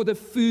work for the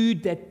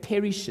food that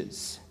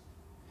perishes,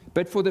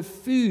 but for the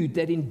food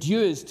that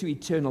endures to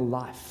eternal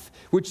life,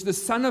 which the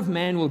Son of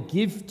Man will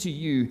give to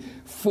you,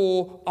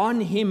 for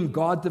on him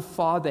God the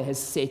Father has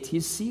set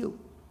his seal.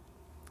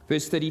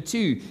 Verse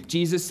 32,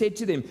 Jesus said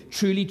to them,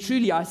 "Truly,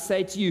 truly, I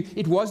say to you,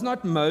 it was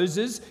not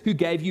Moses who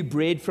gave you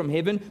bread from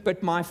heaven,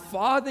 but my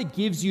Father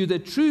gives you the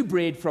true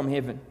bread from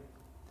heaven.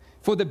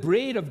 For the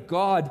bread of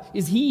God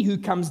is he who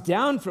comes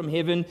down from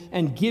heaven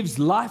and gives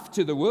life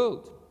to the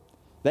world."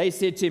 They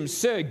said to him,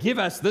 "Sir, give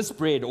us this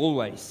bread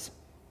always."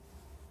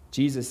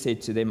 Jesus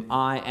said to them,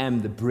 "I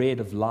am the bread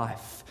of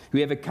life.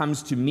 Whoever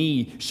comes to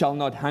me shall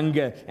not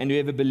hunger, and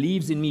whoever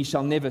believes in me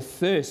shall never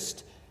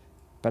thirst.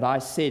 But I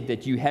said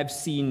that you have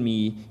seen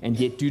me, and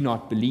yet do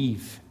not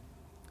believe."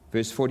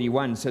 Verse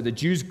 41, so the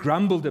Jews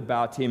grumbled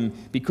about him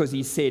because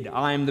he said,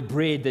 "I am the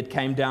bread that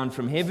came down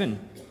from heaven."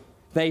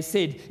 They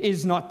said,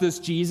 "Is not this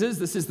Jesus?"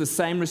 This is the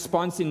same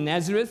response in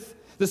Nazareth,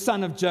 "the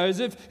son of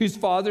Joseph, whose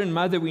father and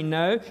mother we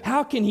know.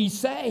 How can he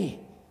say,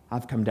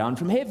 'I've come down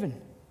from heaven'?"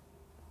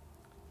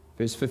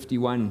 Verse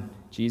 51,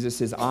 Jesus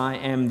says, "I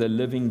am the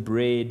living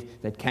bread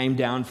that came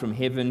down from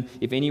heaven.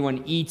 If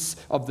anyone eats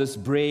of this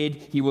bread,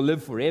 he will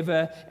live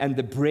forever. And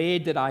the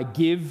bread that I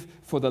give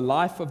for the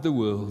life of the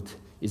world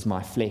is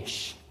my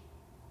flesh."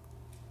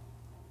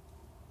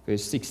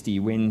 Verse 60,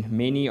 when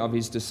many of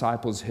his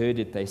disciples heard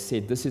it, they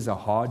said, "This is a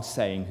hard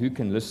saying. Who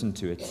can listen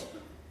to it?"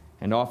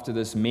 And after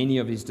this, many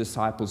of his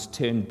disciples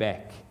turned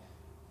back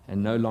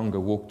and no longer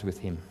walked with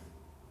him.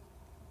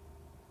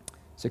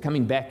 So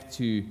coming back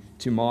to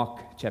Mark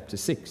chapter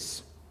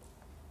 6,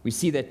 we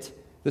see that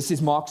this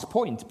is Mark's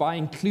point by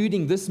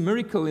including this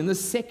miracle in this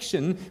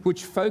section,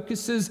 which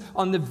focuses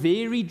on the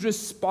varied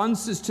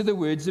responses to the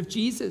words of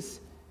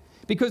Jesus.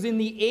 Because in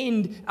the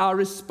end, our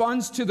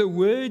response to the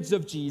words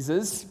of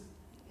Jesus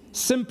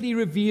simply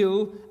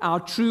reveal our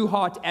true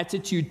heart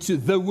attitude to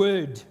the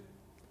Word,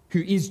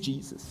 who is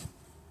Jesus.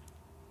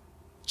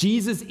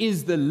 Jesus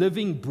is the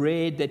living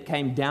bread that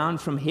came down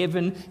from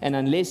heaven, and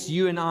unless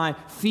you and I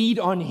feed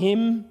on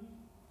him,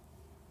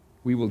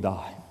 we will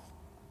die.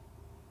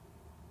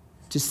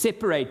 To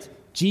separate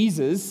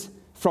Jesus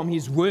from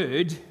his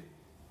word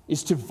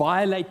is to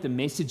violate the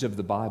message of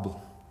the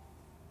Bible.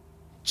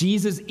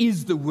 Jesus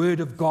is the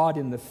Word of God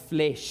in the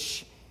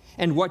flesh.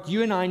 And what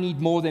you and I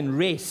need more than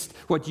rest,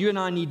 what you and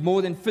I need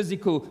more than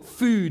physical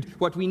food,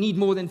 what we need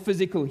more than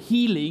physical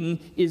healing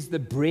is the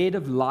bread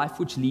of life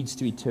which leads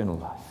to eternal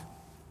life.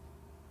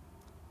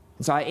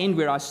 And so I end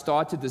where I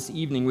started this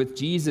evening, with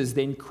Jesus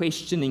then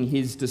questioning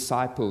his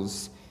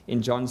disciples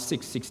in John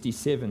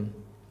 6:67.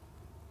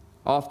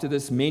 After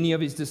this, many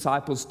of his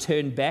disciples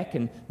turned back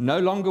and no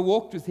longer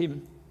walked with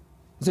him.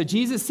 So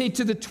Jesus said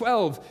to the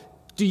 12,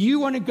 "Do you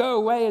want to go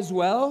away as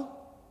well?"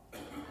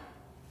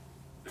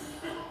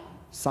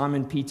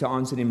 Simon Peter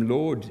answered him,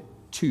 "Lord,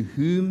 to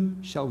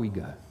whom shall we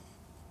go?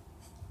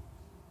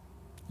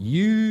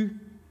 You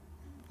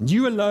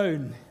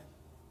alone,"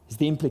 is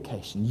the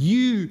implication.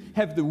 "You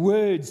have the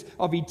words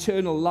of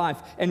eternal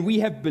life, and we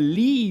have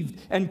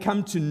believed and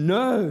come to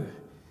know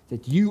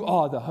that you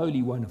are the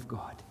Holy One of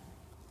God."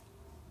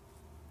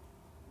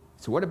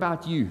 So what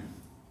about you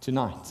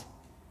tonight?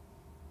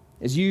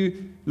 As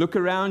you look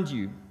around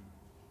you,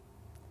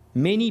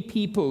 many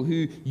people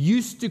who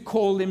used to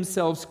call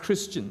themselves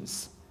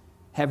Christians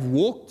have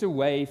walked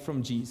away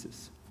from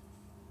Jesus.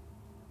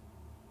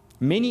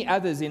 Many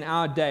others in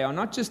our day are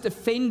not just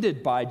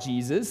offended by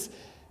Jesus,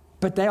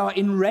 but they are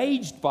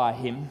enraged by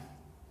him.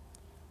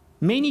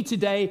 Many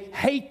today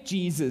hate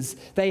Jesus.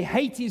 They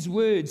hate his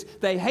words.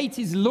 They hate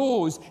his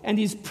laws and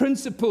his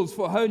principles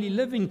for holy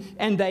living,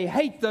 and they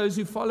hate those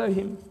who follow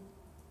him.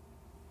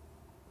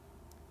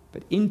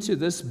 But into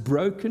this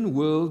broken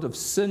world of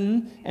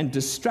sin and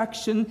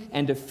destruction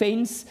and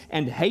offense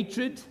and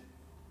hatred,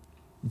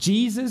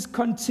 Jesus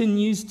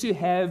continues to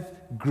have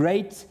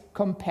great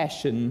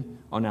compassion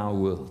on our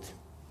world.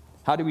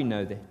 How do we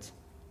know that?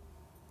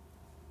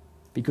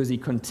 Because he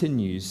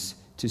continues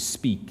to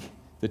speak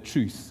the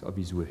truth of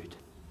his word.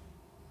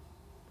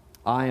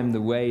 "I am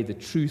the way, the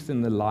truth,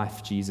 and the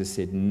life," Jesus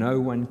said. "No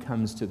one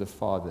comes to the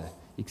Father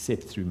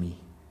except through me."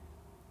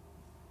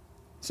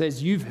 So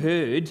as you've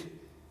heard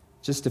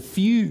just a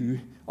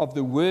few of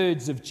the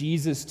words of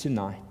Jesus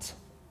tonight,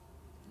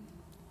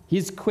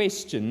 his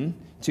question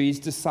to his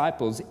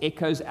disciples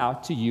echoes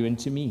out to you and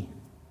to me.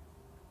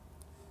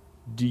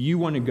 Do you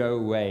want to go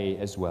away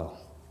as well?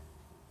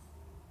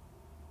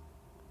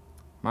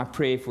 My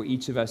prayer for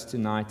each of us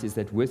tonight is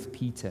that with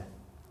Peter,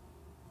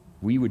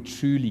 we would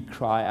truly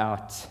cry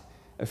out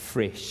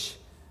afresh,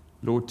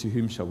 "Lord, to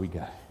whom shall we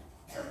go?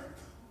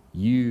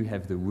 You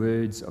have the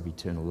words of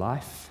eternal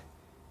life,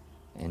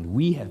 and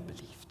we have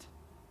believed.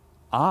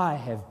 I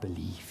have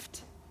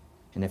believed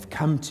and have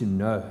come to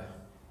know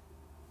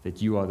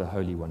that you are the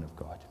Holy One of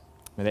God."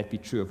 May that be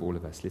true of all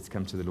of us. Let's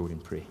come to the Lord in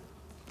prayer.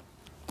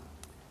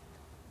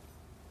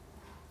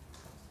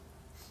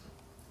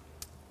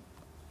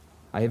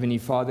 Our Heavenly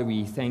Father,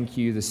 we thank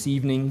you this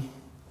evening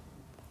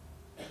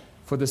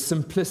for the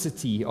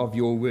simplicity of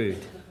your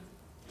word.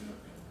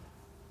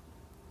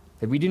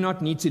 That we do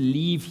not need to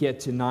leave here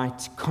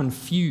tonight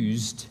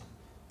confused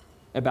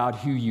about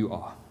who you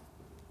are.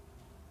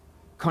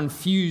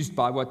 confused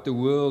by what the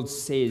world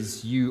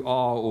says you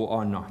are or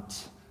are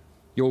not.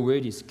 Your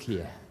word is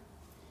clear.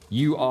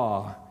 You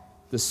are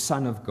the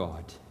Son of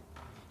God.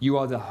 You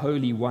are the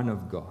Holy One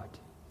of God.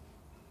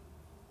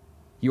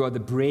 You are the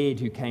bread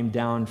who came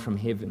down from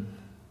heaven.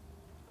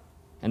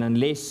 And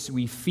unless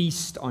we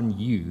feast on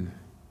you,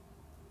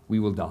 we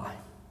will die.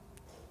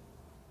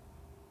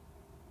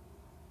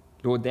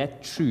 Lord,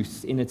 that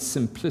truth in its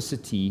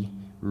simplicity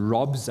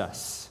robs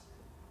us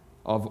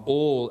of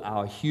all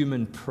our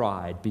human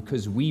pride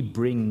because we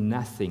bring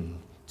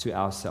nothing to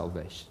our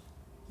salvation.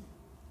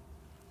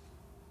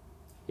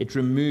 It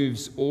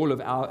removes all of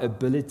our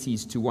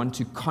abilities to want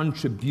to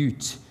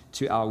contribute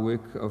to our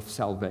work of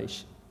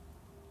salvation,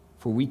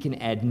 for we can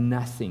add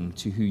nothing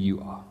to who you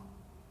are.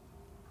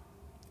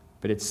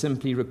 But it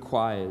simply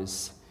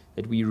requires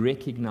that we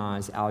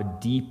recognize our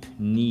deep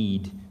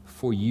need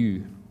for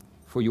you,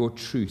 for your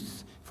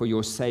truth, for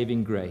your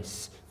saving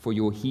grace, for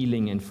your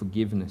healing and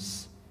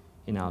forgiveness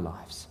in our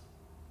lives.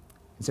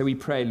 And so we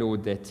pray,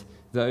 Lord, that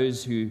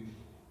those who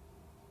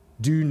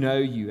do know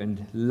you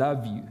and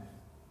love you,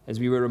 as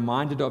we were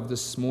reminded of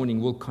this morning,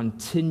 will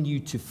continue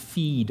to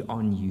feed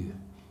on you.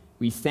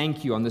 We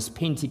thank you on this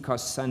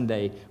Pentecost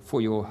Sunday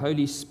for your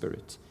Holy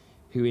Spirit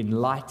who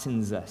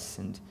enlightens us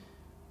and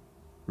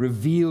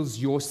reveals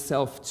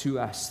yourself to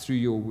us through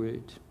your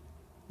word,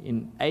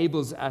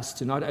 enables us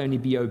to not only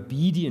be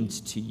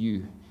obedient to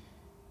you,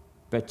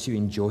 but to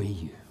enjoy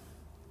you.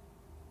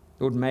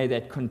 Lord, may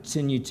that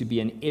continue to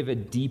be an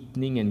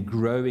ever-deepening and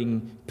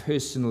growing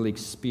personal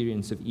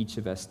experience of each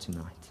of us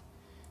tonight.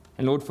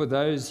 And Lord, for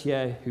those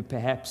here who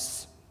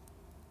perhaps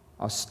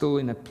are still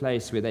in a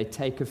place where they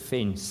take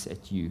offense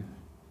at you,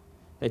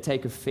 they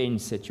take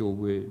offense at your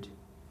word,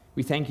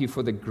 we thank you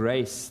for the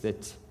grace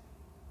that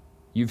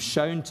you've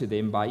shown to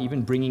them by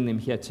even bringing them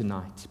here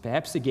tonight,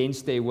 perhaps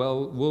against their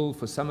will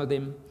for some of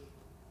them,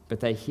 but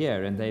they're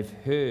here and they've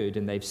heard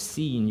and they've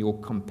seen your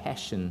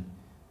compassion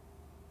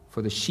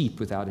for the sheep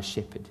without a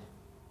shepherd.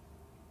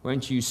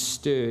 Won't you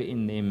stir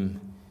in them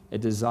a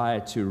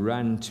desire to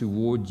run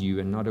toward you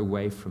and not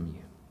away from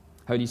you?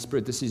 Holy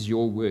Spirit, this is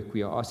your work.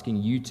 We are asking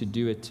you to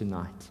do it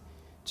tonight,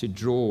 to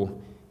draw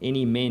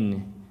any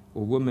men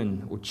or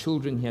women or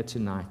children here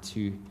tonight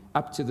who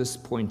up to this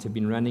point have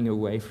been running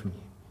away from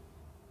you.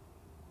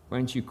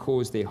 Won't you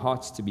cause their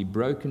hearts to be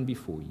broken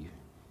before you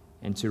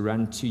and to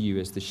run to you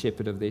as the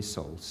shepherd of their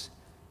souls?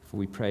 For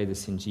we pray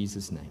this in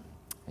Jesus' name.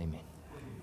 Amen.